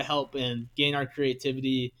a lot of help in getting our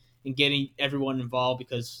creativity and getting everyone involved,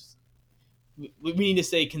 because we need to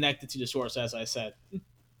stay connected to the source, as I said.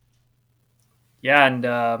 Yeah,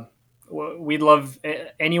 and we'd love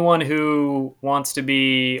anyone who wants to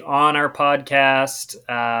be on our podcast.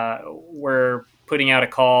 We're putting out a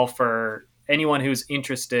call for anyone who's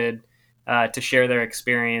interested to share their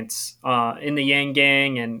experience in the Yang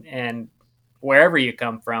Gang and wherever you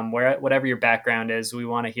come from, whatever your background is. We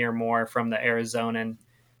want to hear more from the Arizonan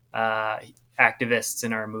activists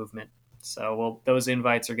in our movement. So those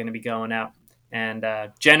invites are going to be going out. And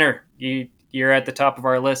Jenner, you're at the top of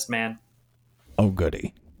our list, man. Oh,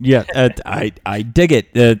 goody. Yeah, I dig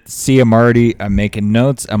it. See, I'm making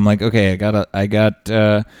notes. I'm like, okay, I got.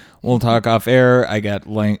 We'll talk off air. I got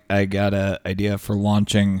a idea for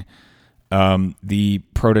launching the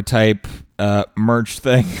prototype merch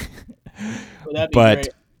thing. Well, that'd be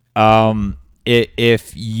great.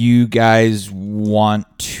 If you guys want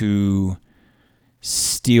to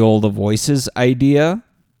steal the voices idea,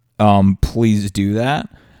 please do that.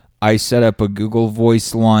 I set up a Google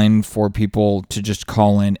Voice line for people to just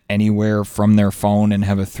call in anywhere from their phone and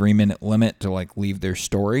have a 3-minute limit to leave their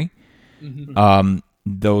story. Mm-hmm.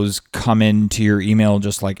 Those come into your email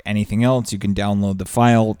just like anything else. You can download the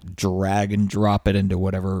file, drag and drop it into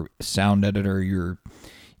whatever sound editor you're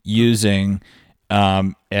using,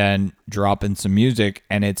 and drop in some music,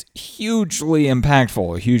 and it's hugely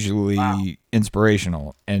impactful, hugely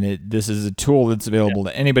inspirational. And this is a tool that's available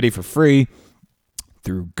to anybody for free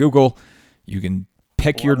through Google. You can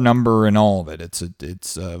pick your number and all of it. It's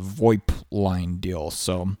a VoIP line deal.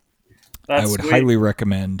 So I would highly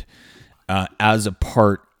recommend, as a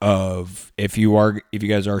part of, if you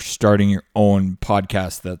guys are starting your own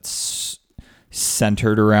podcast that's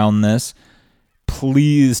centered around this,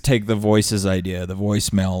 please take the voices idea, the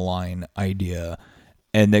voicemail line idea,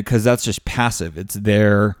 And because that's just passive. It's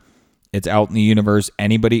there. It's out in the universe.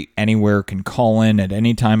 Anybody, anywhere can call in at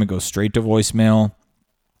any time. It goes straight to voicemail.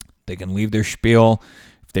 They can leave their spiel.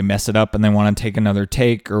 If they mess it up and they want to take another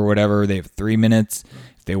take or whatever, they have 3 minutes.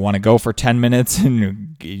 If they want to go for 10 minutes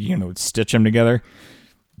and, stitch them together,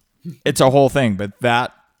 it's a whole thing. But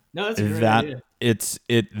that No, that's a great idea.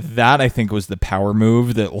 That I think was the power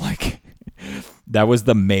move that that was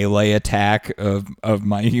the melee attack of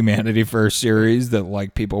my Humanity First series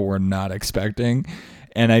that people were not expecting.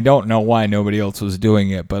 And I don't know why nobody else was doing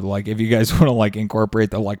it, but if you guys want to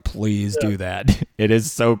incorporate that, please do that. It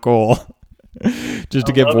is so cool. Just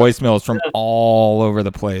to get voicemails from all over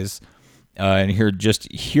the place and hear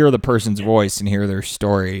the person's voice and hear their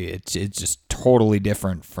story. It's just totally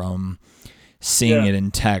different from seeing it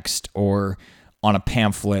in text or on a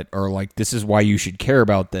pamphlet or this is why you should care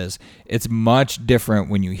about this. It's much different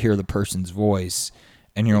when you hear the person's voice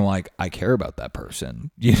and you're I care about that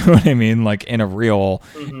person. You know what I mean? In a real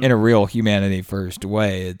Humanity First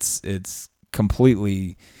way. It's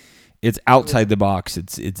completely, it's outside the box.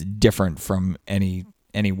 It's different from any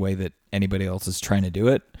way that anybody else is trying to do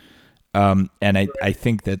it. And I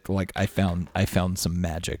think that I found some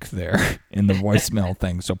magic there in the voicemail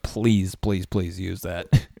thing. So please use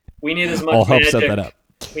that. We need as much I'll help magic. set that up.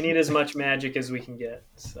 We need as much magic as we can get.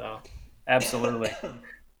 So absolutely.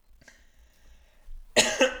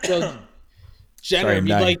 So, Jenner, Sorry, I'm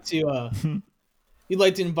dying. we'd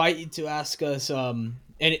like to invite you to ask us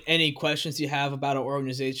any questions you have about our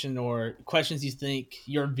organization or questions you think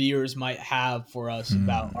your viewers might have for us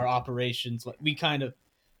about our operations. We've kind of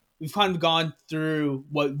gone through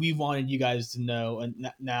what we wanted you guys to know,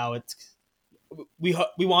 and now we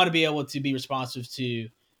want to be able to be responsive to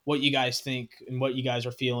what you guys think and what you guys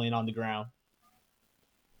are feeling on the ground.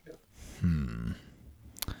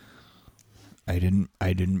 I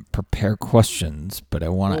didn't prepare questions, but I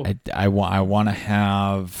want to. I want to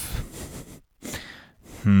have.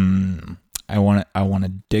 I want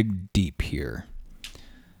to dig deep here.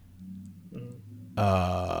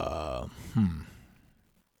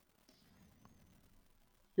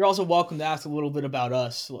 You're also welcome to ask a little bit about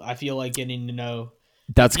us. I feel like getting to know.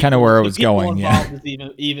 That's kind of where I was people going. Yeah, involved is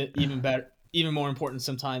even better, even more important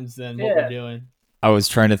sometimes than what we're doing. I was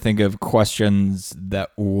trying to think of questions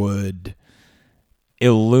that would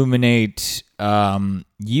illuminate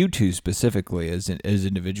you two specifically as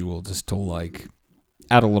individuals, just to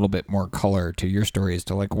add a little bit more color to your story as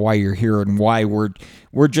to why you're here and why we're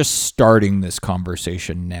just starting this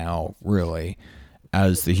conversation now, really,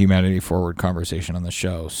 as the Humanity Forward conversation on the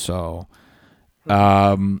show. So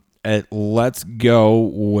let's go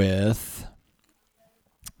with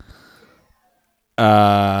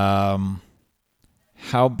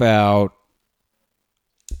how about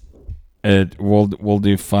it? We'll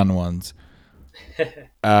do fun ones.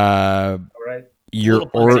 All right. You're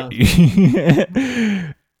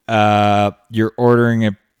ordering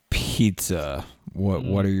a pizza.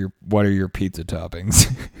 What are your pizza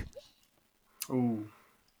toppings? Ooh,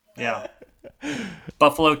 yeah.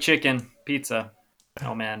 Buffalo chicken pizza.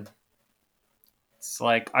 Oh man, it's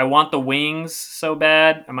I want the wings so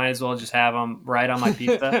bad. I might as well just have them right on my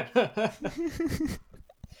pizza.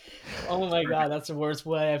 Oh my god, that's the worst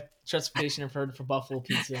way I've justification I've heard for buffalo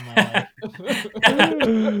pizza in my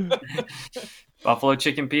life. Buffalo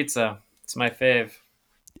chicken pizza. It's my fave.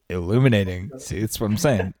 Illuminating. See, that's what I'm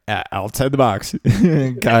saying. Outside the box.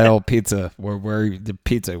 Kyle, pizza. Where the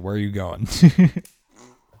pizza? Where are you going?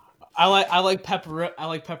 I like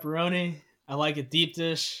pepperoni. I like a deep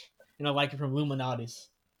dish, and I like it from Illuminati's.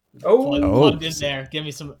 Plugged in there. Give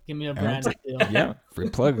me a brand deal. Yeah, free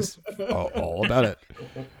plugs. all about it.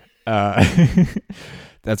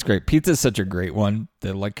 That's great. Pizza is such a great one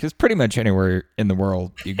that because pretty much anywhere in the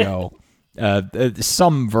world you go,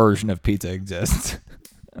 some version of pizza exists.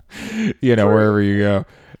 Wherever you go.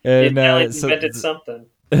 And invented something.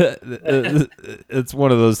 It's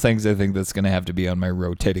one of those things I think that's going to have to be on my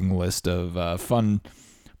rotating list of fun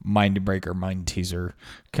mind breaker, mind teaser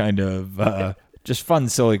kind of just fun,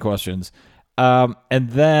 silly questions. And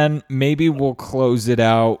then maybe we'll close it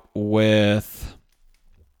out with.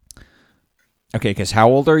 Okay, because how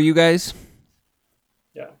old are you guys?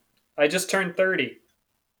 Yeah, I just turned 30.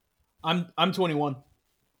 I'm 21.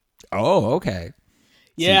 Oh, okay.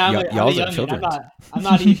 Yeah, See, I'm y'all's a are children. I'm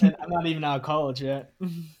not even out of college yet.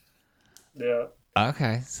 Yeah.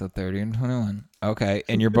 Okay, so 30 and 21. Okay,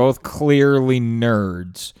 and you're both clearly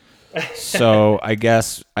nerds. So I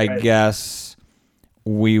guess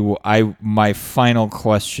my final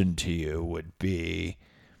question to you would be,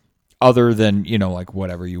 other than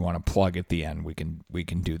whatever you want to plug at the end, we can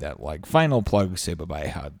do that final plug. Say bye bye.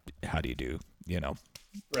 How do you do?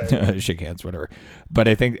 Right. Shake hands, whatever. But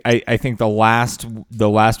I think the last one,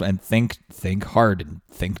 and think hard and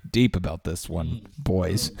think deep about this one,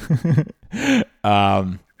 boys.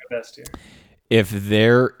 Best here. If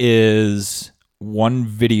there is one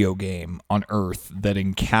video game on Earth that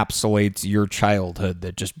encapsulates your childhood,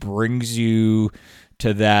 that just brings you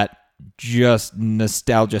to that just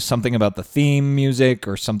nostalgia, something about the theme music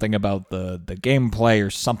or something about the gameplay or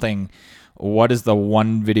something, what is the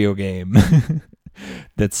one video game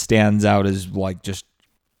that stands out as like just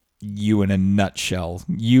you in a nutshell,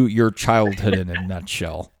 your childhood in a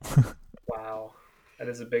nutshell? Wow, that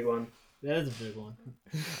is a big one. That is a big one.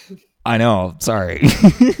 I know, sorry.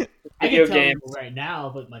 I Video can tell games. you right now,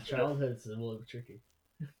 but my childhood's a little tricky.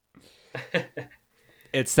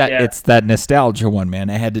 It's that Yeah. it's that nostalgia one, man.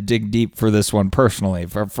 I had to dig deep for this one personally.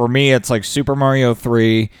 For me, it's like Super Mario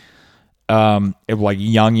 3, it like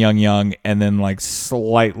young, and then like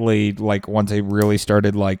slightly like once I really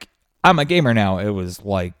started like I'm a gamer now, it was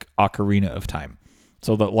like Ocarina of Time.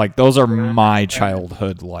 So that like those are my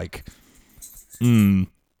childhood like. Oh man,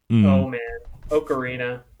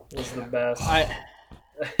 Ocarina was the best.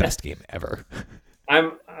 Best game ever.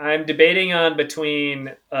 I'm debating on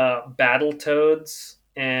between Battletoads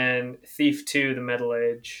and Thief 2: The Metal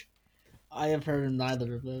Age. I have heard of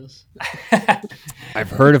neither of those. I've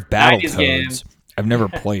heard of 90s Battletoads. games. I've never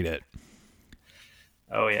played it.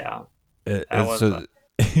 Oh yeah, It's was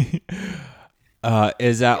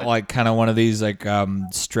is that like kind of one of these like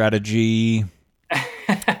strategy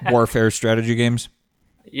warfare strategy games?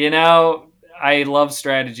 you know, I love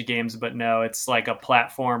strategy games, but no, it's like a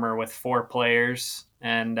platformer with 4 players,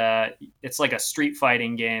 and it's like a street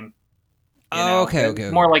fighting game. you know? Oh,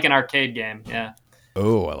 okay. More like an arcade game, yeah.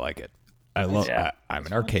 Oh, I like it. I love. Yeah. I'm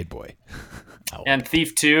an arcade boy. And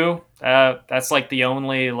Thief 2, that's like the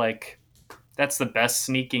only like that's the best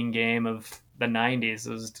sneaking game of the 90s.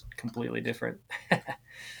 It was completely different.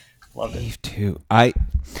 Love it. Thief 2. I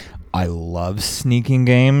love sneaking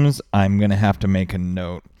games. I'm gonna have to make a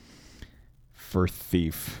note for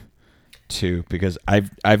Thief 2 because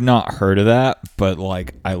I've not heard of that, but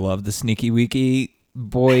like I love the sneaky weaky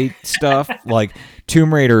boy stuff. Like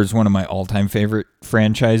Tomb Raider is one of my all-time favorite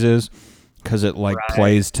franchises because it like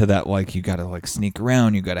plays to that like you gotta like sneak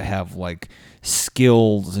around, you gotta have like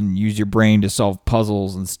skills and use your brain to solve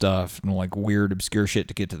puzzles and stuff and like weird obscure shit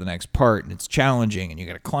to get to the next part, and it's challenging and you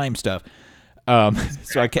gotta climb stuff.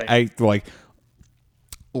 So I like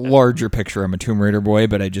larger picture. I'm a Tomb Raider boy,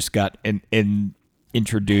 but I just got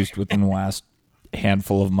introduced within the last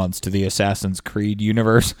handful of months to the Assassin's Creed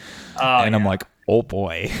universe, and I'm like, oh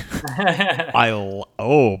boy, Like I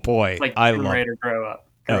Tomb love. Raider grow up.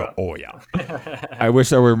 Oh yeah. I wish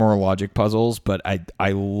there were more logic puzzles, but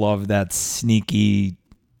I love that sneaky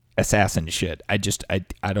assassin shit. I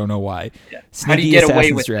don't know why. Yeah. Sneaky How do you get assassin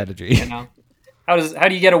away with strategy. It, you know? How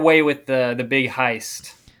do you get away with the big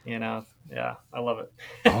heist? You know? Yeah, I love it.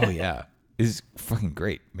 Oh yeah, it's fucking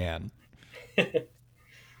great, man. Come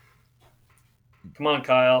on,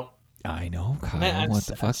 Kyle. I know, Kyle. Man, what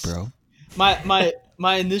the fuck, bro?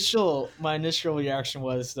 My initial reaction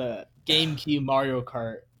was the GameCube Mario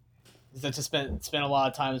Kart. I just spent a lot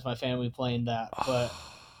of time with my family playing that. But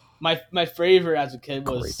my favorite as a kid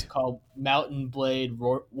was Great. called Mountain Blade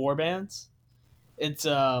Warbands. It's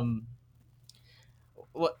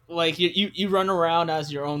like you run around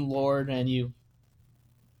as your own lord and you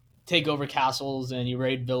take over castles and you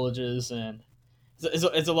raid villages, and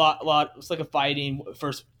it's a lot. It's like a fighting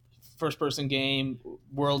first person game,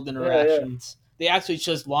 world interactions. They actually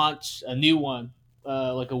just launched a new one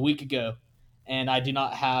like a week ago, and I do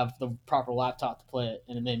not have the proper laptop to play it,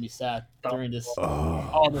 and it made me sad during this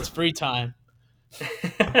all this free time.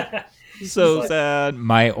 So sad.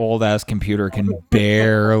 My old ass computer can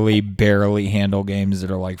barely handle games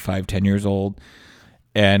that are like 5-10 years old.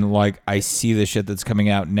 And like I see the shit that's coming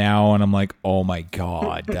out now and I'm like, oh my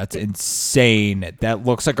god, that's insane. That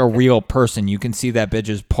looks like a real person. You can see that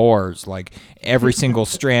bitch's pores, like every single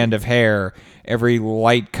strand of hair, every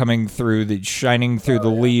light coming through, shining through the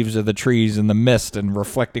leaves of the trees and the mist and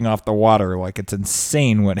reflecting off the water. Like it's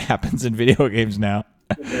insane what happens in video games now.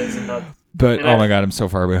 It is nuts. But oh my god, I'm so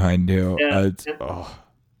far behind too. Yeah.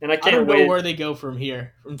 And I I can't don't know wait. where they go from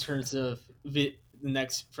here in terms of the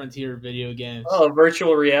next frontier of video games. Oh,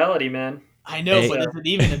 virtual reality, man. I know, Hey. but is it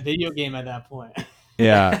even a video game at that point?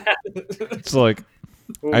 Yeah, it's like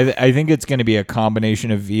I think it's going to be a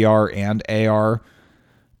combination of VR and AR,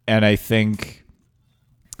 and I think,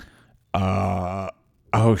 oh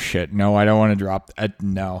shit, no, I don't want to drop.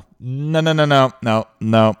 No.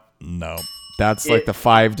 That's like the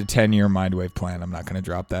 5 to 10 year Mindwave plan. I'm not going to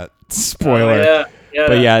drop that. Spoiler. Oh, yeah. Yeah,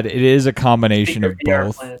 But yeah, it is a combination of secret VR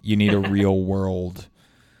both. plan. You need a real world,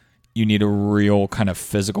 you need a real kind of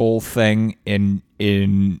physical thing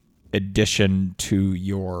in addition to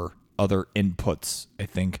your other inputs.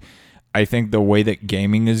 I think the way that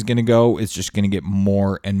gaming is going to go is just going to get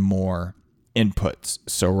more and more inputs.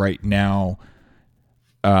 So right now,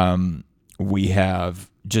 we have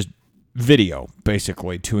just video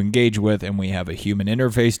basically to engage with, and we have a human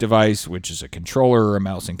interface device, which is a controller or a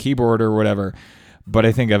mouse and keyboard or whatever. But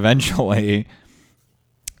I think eventually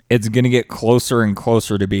it's going to get closer and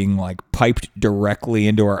closer to being like piped directly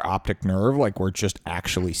into our optic nerve, like we're just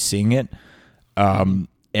actually seeing it, and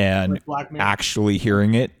Like Black Mirror. actually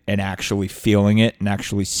hearing it and actually feeling it and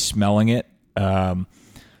actually smelling it,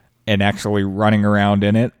 and actually running around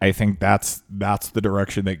in it. I think that's the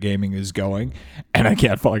direction that gaming is going, and I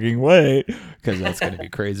can't fucking wait because that's going to be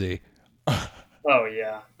crazy. Oh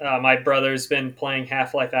yeah, my brother's been playing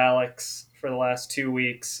Half-Life Alyx for the last 2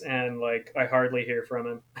 weeks, and like I hardly hear from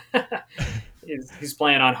him. He's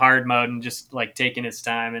playing on hard mode and just like taking his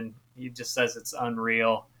time, and he just says it's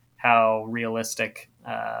unreal how realistic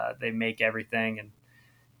they make everything. And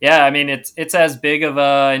yeah, I mean it's as big of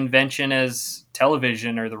a invention as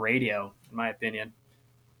television or the radio, in my opinion.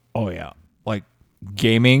 Oh yeah, like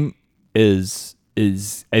gaming is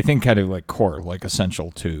I think kind of like core, like essential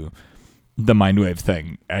to the Mindwave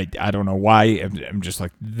thing. I don't know why. I'm just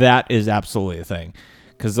like, that is absolutely a thing,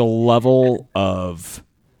 because the level of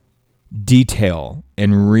detail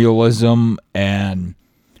and realism and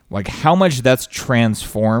like how much that's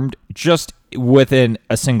transformed just within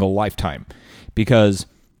a single lifetime. Because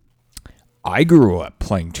I grew up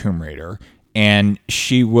playing Tomb Raider, and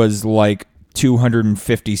she was like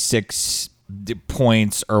 256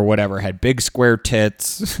 points or whatever, had big square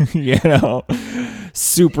tits,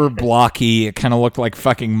 super blocky. It kind of looked like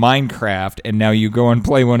fucking Minecraft. And now you go and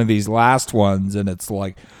play one of these last ones, and it's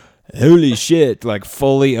like, holy shit, like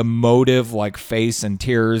fully emotive, like face and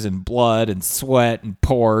tears and blood and sweat and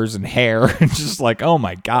pores and hair. And just like, oh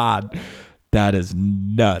my God, that is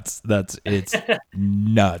nuts. It's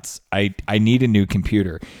nuts. I need a new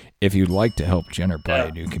computer. If you'd like to help Jenner buy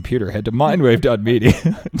a new computer, head to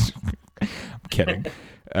mindwave.media. I'm kidding.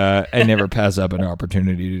 I never pass up an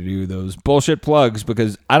opportunity to do those bullshit plugs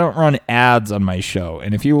because I don't run ads on my show.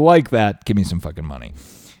 And if you like that, give me some fucking money.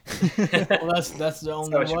 Well, that's the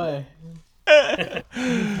only way.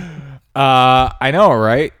 I know,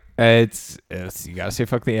 right? It's you gotta say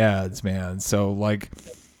fuck the ads, man. So like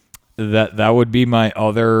that would be my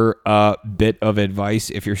other bit of advice.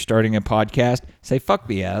 If you're starting a podcast, say fuck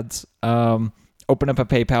the ads. Open up a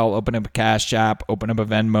PayPal, open up a Cash App, open up a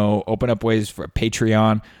Venmo, open up ways for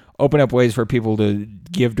Patreon, open up ways for people to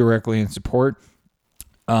give directly and support.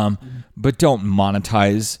 But don't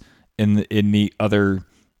monetize in the other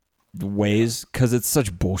ways, because it's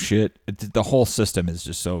such bullshit. The whole system is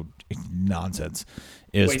just so nonsense,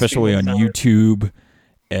 especially on YouTube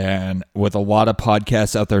and with a lot of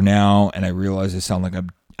podcasts out there now. And I realize I sound like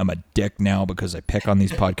I'm a dick now because I pick on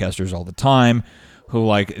these podcasters all the time who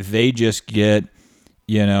like they just get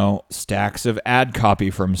stacks of ad copy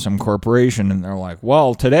from some corporation, and they're like,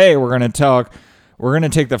 well, today we're going to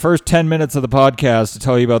take the first 10 minutes of the podcast to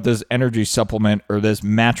tell you about this energy supplement or this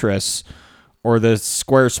mattress or this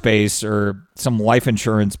Squarespace or some life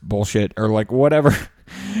insurance bullshit or like whatever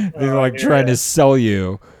they're like trying to sell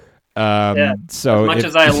you. So as much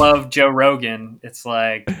as I love Joe Rogan, it's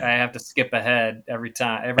like I have to skip ahead every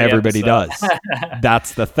time. Everybody episode. does.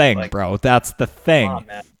 That's the thing, Like, bro. That's the thing. Come on,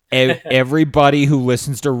 man. Everybody who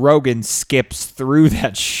listens to Rogan skips through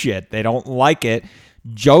that shit. They don't like it.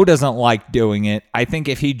 Joe doesn't like doing it. I think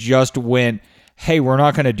if he just went, hey, we're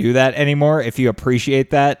not going to do that anymore. If you appreciate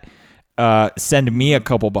that, send me a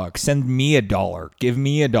couple bucks. Send me $1. Give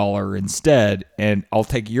me $1 instead, and I'll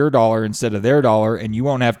take your $1 instead of their $1, and you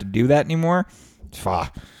won't have to do that anymore.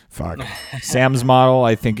 Fuck. Sam's model,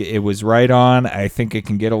 I think it was right on. I think it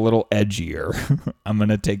can get a little edgier. I'm going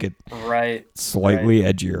to take it slightly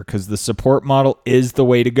edgier because the support model is the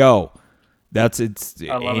way to go. It's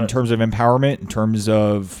in terms of empowerment, in terms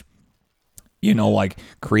of, like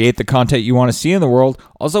create the content you want to see in the world.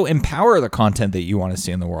 Also empower the content that you want to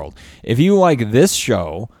see in the world. If you like this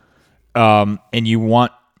show and you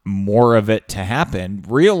want more of it to happen,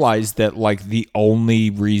 realize that like the only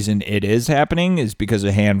reason it is happening is because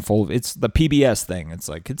a handful of, it's the PBS thing. It's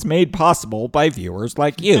like, it's made possible by viewers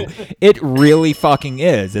like you. It really fucking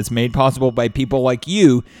is. It's made possible by people like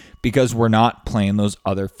you because we're not playing those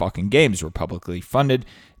other fucking games. We're publicly funded.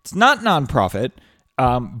 It's not nonprofit,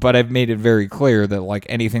 but I've made it very clear that like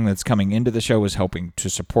anything that's coming into the show is helping to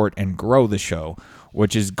support and grow the show,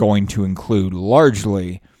 which is going to include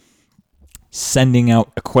largely sending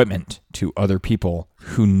out equipment to other people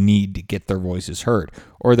who need to get their voices heard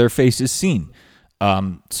or their faces seen.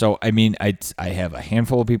 So I mean, I have a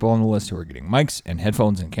handful of people on the list who are getting mics and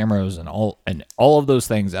headphones and cameras and all of those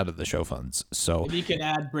things out of the show funds. So If you can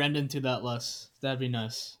add Brendan to that list, that'd be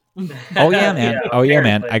nice. oh yeah, man. Oh yeah,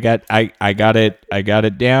 man. I got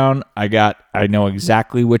it down. I know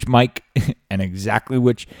exactly which mic and exactly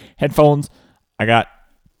which headphones. I got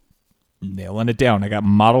nailing it down. I got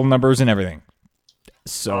model numbers and everything.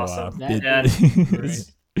 So Awesome. Great.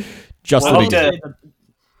 just Well, the beginning.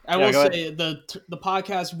 I Yeah, will go say the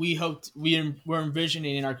podcast we're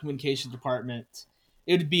envisioning in our communications department,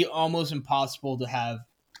 it would be almost impossible to have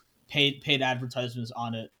paid advertisements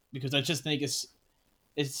on it, because I just think it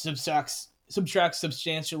subtracts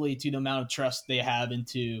substantially to the amount of trust they have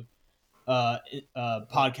into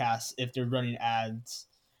podcasts if they're running ads,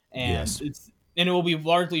 and Yes. it will be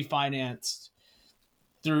largely financed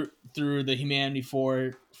through the Humanity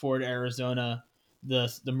Forward Arizona,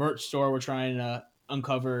 the merch store. We're trying to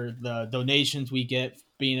uncover the donations we get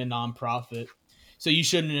being a nonprofit. So you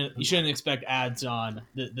shouldn't expect ads on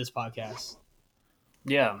this podcast.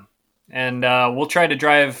 Yeah. And we'll try to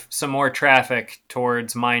drive some more traffic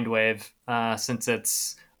towards Mindwave since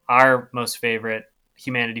it's our most favorite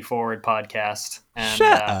Humanity Forward podcast. And,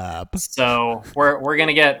 Shut up. So we're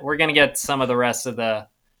gonna get some of the rest of the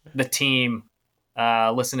team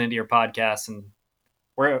listening to your podcast, and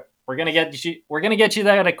we're gonna get you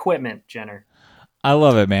that equipment, Jenner. I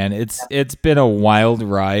love it, man. It's been a wild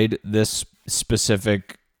ride, this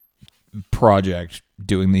specific project,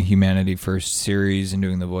 doing the Humanity First series and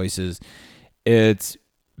doing the voices. It's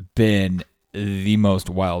been the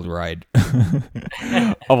most wild ride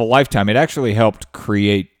of a lifetime. It actually helped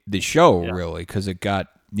create the show, really, because it got,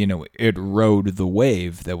 it rode the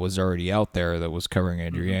wave that was already out there that was covering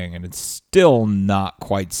Andrew Yang, and it's still not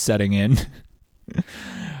quite setting in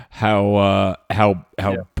how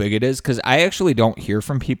big it is, because I actually don't hear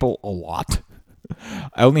from people a lot.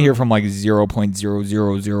 I only hear from like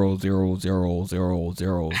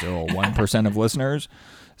 0.000000001% of listeners.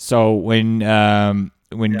 So when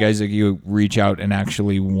guys like you reach out and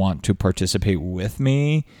actually want to participate with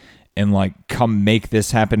me and like come make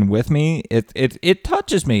this happen with me, it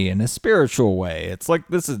touches me in a spiritual way. It's like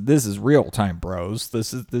this is real time, bros.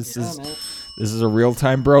 This is a real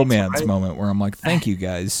time bromance moment where I'm like, thank you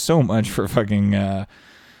guys so much for fucking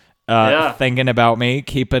thinking about me,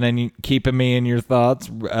 keeping me in your thoughts,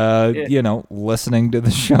 listening to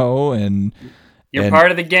the show, and you're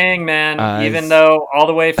part of the gang, man. Even though all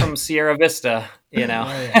the way from Sierra Vista,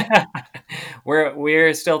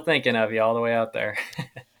 we're still thinking of you all the way out there.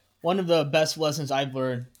 One of the best lessons I've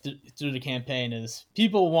learned through the campaign is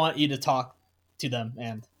people want you to talk to them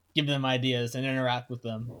and give them ideas and interact with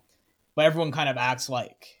them, but everyone kind of acts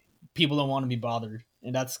like people don't want to be bothered,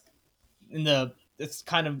 and it's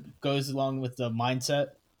kind of goes along with the mindset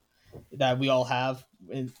that we all have.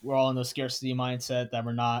 We're all in the scarcity mindset that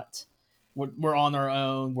we're on our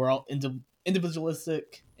own. We're all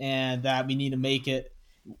individualistic, and that we need to make it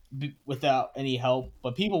without any help.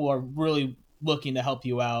 But people are really looking to help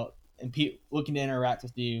you out and looking to interact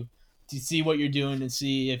with you, to see what you're doing and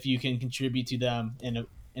see if you can contribute to them in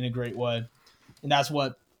a great way. And that's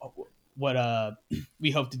what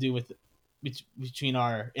we hope to do between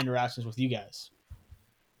our interactions with you guys.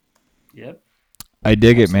 Yep. I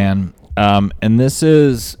dig it, man. And this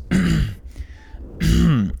is I'm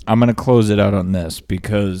going to close it out on this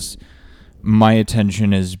because my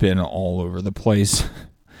attention has been all over the place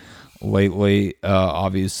lately.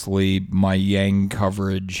 Obviously, my Yang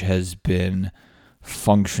coverage has been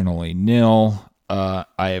functionally nil. I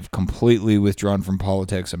have completely withdrawn from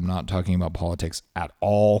politics. I'm not talking about politics at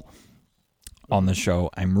all on the show.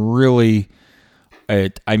 I'm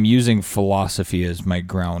using philosophy as my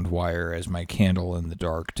ground wire, as my candle in the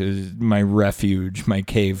dark, to my refuge, my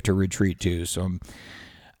cave to retreat to. So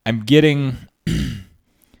I'm getting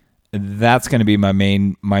that's going to be my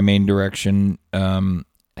main direction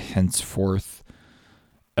henceforth,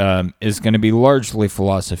 is going to be largely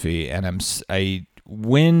philosophy. And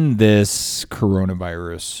when this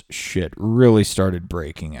coronavirus shit really started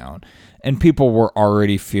breaking out, and people were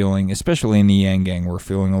already feeling, especially in the Yang Gang, were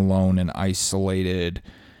feeling alone and isolated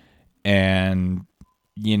and,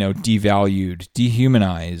 devalued,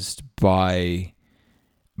 dehumanized by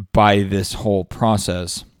this whole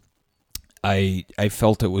process. I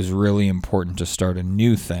felt it was really important to start a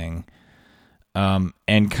new thing,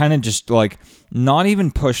 and kind of just like not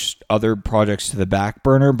even push other projects to the back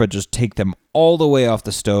burner, but just take them all the way off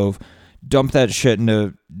the stove, dump that shit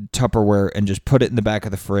into Tupperware and just put it in the back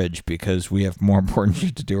of the fridge because we have more important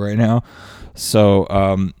shit to do right now. So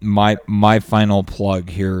my final plug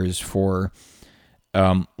here is for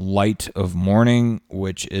Light of Morning,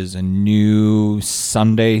 which is a new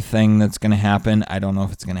Sunday thing that's going to happen. I don't know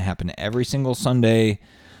if it's going to happen every single Sunday,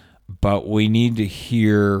 but we need to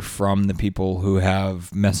hear from the people who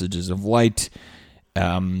have messages of light,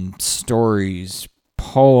 stories,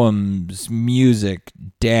 poems, music,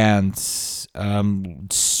 dance,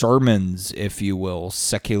 sermons, if you will,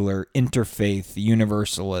 secular, interfaith,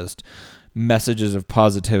 universalist, messages of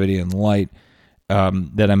positivity and light.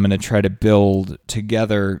 That I'm going to try to build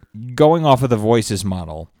together, going off of the Voices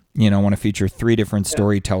model. I want to feature 3 different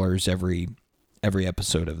storytellers every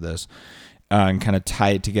episode of this, and kind of tie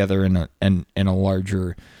it together in a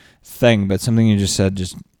larger thing. But something you just said,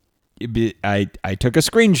 I took a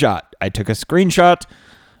screenshot. I took a screenshot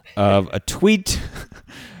of a tweet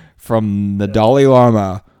from the Dalai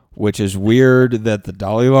Lama, which is weird that the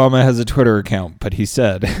Dalai Lama has a Twitter account, but he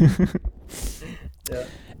said,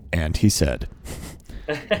 and he said,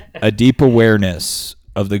 a deep awareness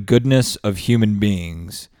of the goodness of human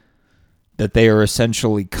beings, that they are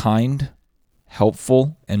essentially kind,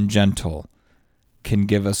 helpful, and gentle, can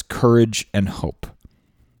give us courage and hope.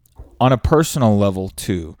 On a personal level,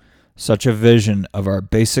 too, such a vision of our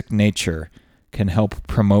basic nature can help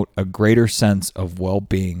promote a greater sense of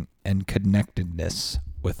well-being and connectedness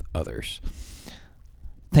with others.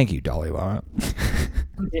 Thank you, Dalai Lama.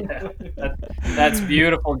 Yeah, that's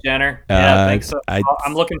beautiful, Jenner. Yeah, thanks. So,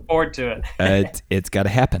 I'm looking forward to it. It's got to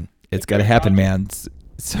happen. It's got to happen, man.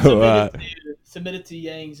 So submit it to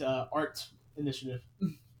Yang's art initiative.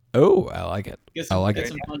 Oh, I like it. I like it. Get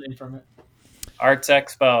some funding from it. Arts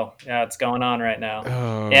Expo. Yeah, it's going on right now.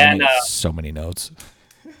 Oh, and so many notes.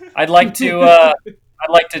 I'd like to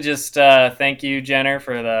just thank you, Jenner,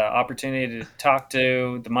 for the opportunity to talk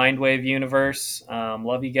to the Mindwave universe.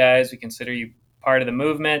 Love you guys. We consider you part of the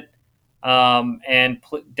movement. And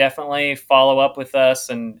definitely follow up with us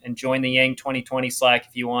and join the Yang 2020 Slack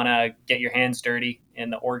if you want to get your hands dirty in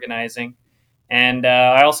the organizing. And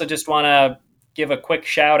I also just want to give a quick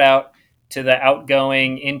shout out to the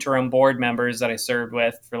outgoing interim board members that I served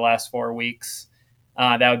with for the last 4 weeks.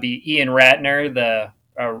 That would be Ian Ratner, the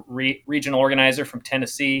regional organizer from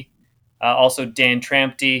Tennessee. Also Dan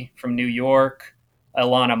Trampty from New York,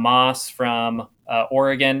 Alana Moss from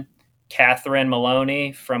Oregon, Catherine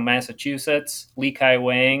Maloney from Massachusetts, Li Kai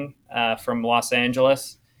Wang from Los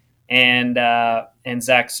Angeles, and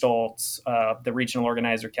Zach Stoltz, the regional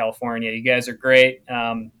organizer, California. You guys are great.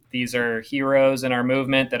 These are heroes in our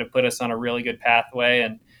movement that have put us on a really good pathway,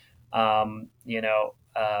 and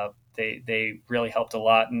they really helped a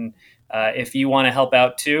lot. And if you want to help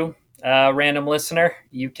out too, random listener,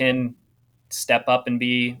 you can step up and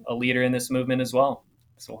be a leader in this movement as well.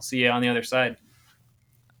 So we'll see you on the other side.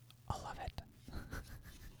 I love it.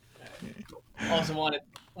 Also want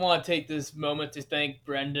to take this moment to thank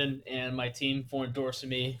Brendan and my team for endorsing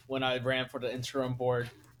me when I ran for the interim board.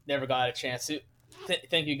 Never got a chance to.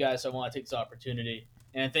 Thank you guys. I want to take this opportunity.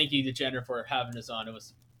 And thank you to Jenner for having us on. It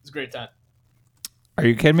was a great time. Are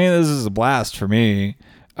you kidding me? This is a blast for me.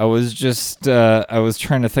 I was just I was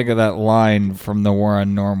trying to think of that line from The War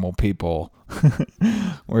on Normal People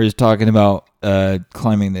where he's talking about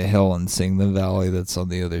climbing the hill and seeing the valley that's on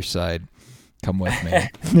the other side. Come with me.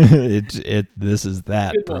 This is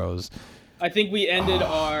that, bros. I think we ended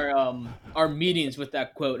our meetings with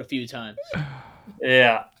that quote a few times.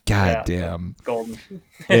 Yeah. God damn. Golden.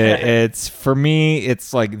 It's for me,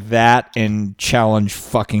 it's like that and challenge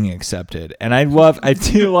fucking accepted. And I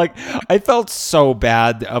felt so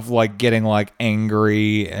bad of like getting like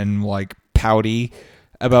angry and like pouty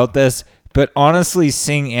about this. But honestly,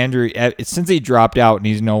 seeing Andrew, since he dropped out and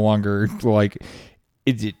he's no longer like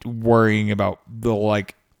worrying about the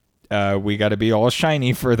like, we got to be all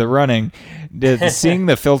shiny for the running. Seeing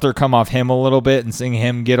the filter come off him a little bit and seeing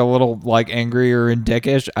him get a little like angrier and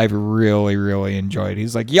dickish, I've really, really enjoyed.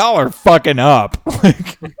 He's like, y'all are fucking up.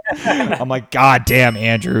 I'm like, God damn,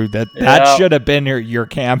 Andrew, that should have been your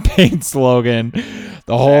campaign slogan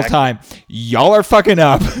the whole time. Y'all are fucking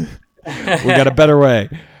up. We got a better way.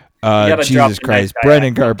 Jesus Christ.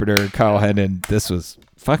 Brendan Carpenter, Kyle Hendon. This was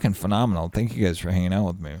fucking phenomenal. Thank you guys for hanging out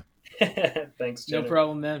with me. Thanks, Jenner. No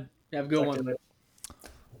problem, man. Have a good one.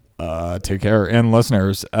 Take care. And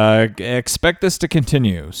listeners, expect this to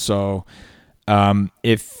continue. So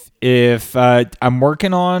if I'm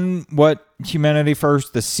working on what Humanity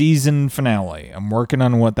First, the season finale, I'm working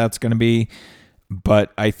on what that's going to be.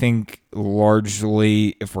 But I think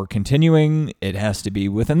largely, if we're continuing, it has to be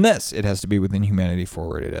within this. It has to be within Humanity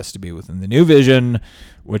Forward. It has to be within the new vision,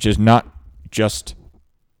 which is not just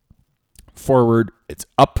forward. It's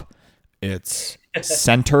up. It's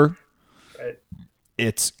center. Right.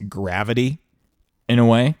 It's gravity, in a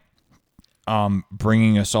way,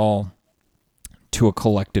 bringing us all to a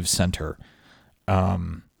collective center.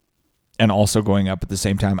 And also going up at the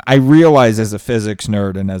same time. I realize as a physics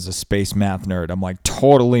nerd and as a space math nerd, I'm like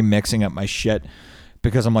totally mixing up my shit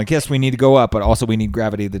because I'm like, yes, we need to go up, but also we need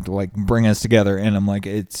gravity to like bring us together. And I'm like,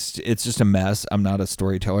 it's just a mess. I'm not a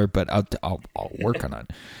storyteller, but I'll work on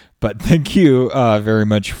it. But thank you very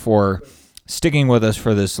much for sticking with us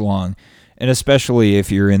for this long, and especially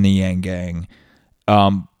if you're in the Yang Gang.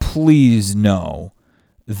 Please know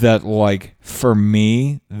that, like, for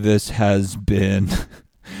me, this has been.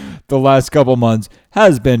 The last couple months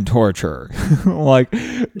has been torture. Like,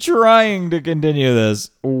 trying to continue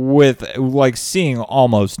this with, like, seeing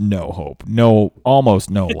almost no hope, almost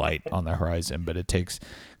no light on the horizon. But it takes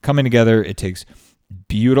coming together. It takes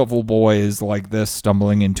beautiful boys like this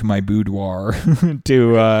stumbling into my boudoir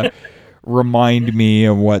to remind me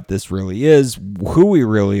of what this really is, who we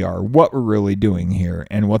really are, what we're really doing here,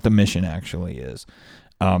 and what the mission actually is,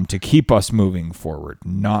 to keep us moving forward,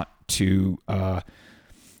 not to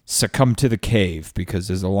succumb to the cave,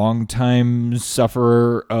 because as a long-time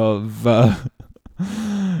sufferer of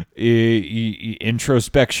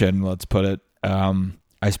introspection, let's put it,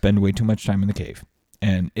 I spend way too much time in the cave.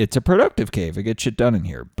 And it's a productive cave. I get shit done in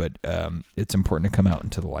here, but it's important to come out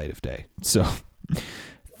into the light of day. So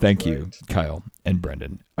thank you, Kyle and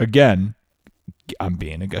Brendan. Again, I'm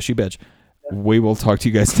being a gushy bitch. We will talk to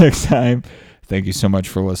you guys next time. Thank you so much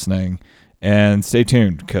for listening. And stay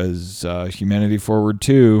tuned, because Humanity Forward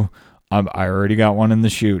 2, I already got one in the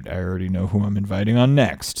chute. I already know who I'm inviting on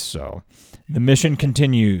next. So the mission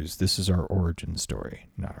continues. This is our origin story,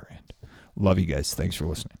 not our end. Love you guys. Thanks for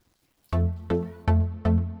listening.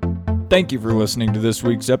 Thank you for listening to this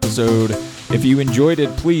week's episode. If you enjoyed it,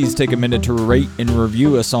 please take a minute to rate and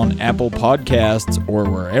review us on Apple Podcasts or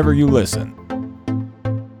wherever you listen.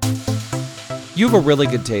 You have a really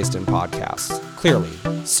good taste in podcasts, clearly.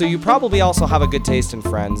 So you probably also have a good taste in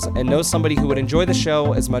friends and know somebody who would enjoy the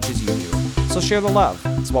show as much as you do. So share the love.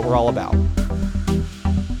 It's what we're all about.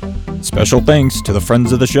 Special thanks to the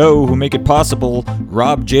friends of the show who make it possible: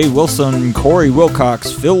 Rob J. Wilson, Corey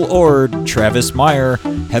Wilcox, Phil Ord, Travis Meyer,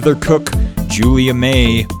 Heather Cook, Julia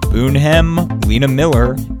May, Boone Hem, Lena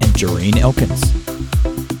Miller, and Jareen Elkins.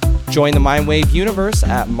 Join the Mindwave universe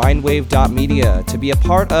at mindwave.media to be a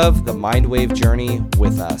part of the Mindwave journey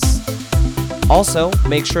with us. Also,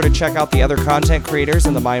 make sure to check out the other content creators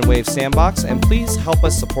in the Mindwave sandbox, and please help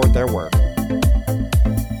us support their work.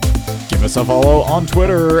 Give us a follow on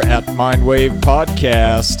Twitter at Mindwave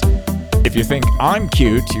Podcast. If you think I'm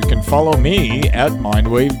cute, you can follow me at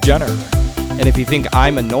Mindwave Jenner. And if you think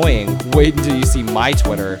I'm annoying, wait until you see my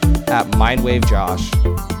Twitter at Mindwave Josh.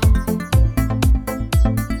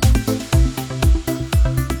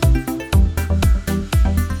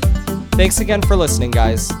 Thanks again for listening,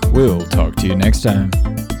 guys. We'll talk to you next time.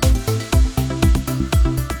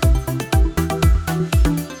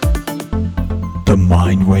 The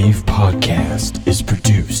Mindwave Podcast is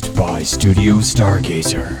produced by Studio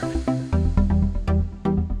Stargazer.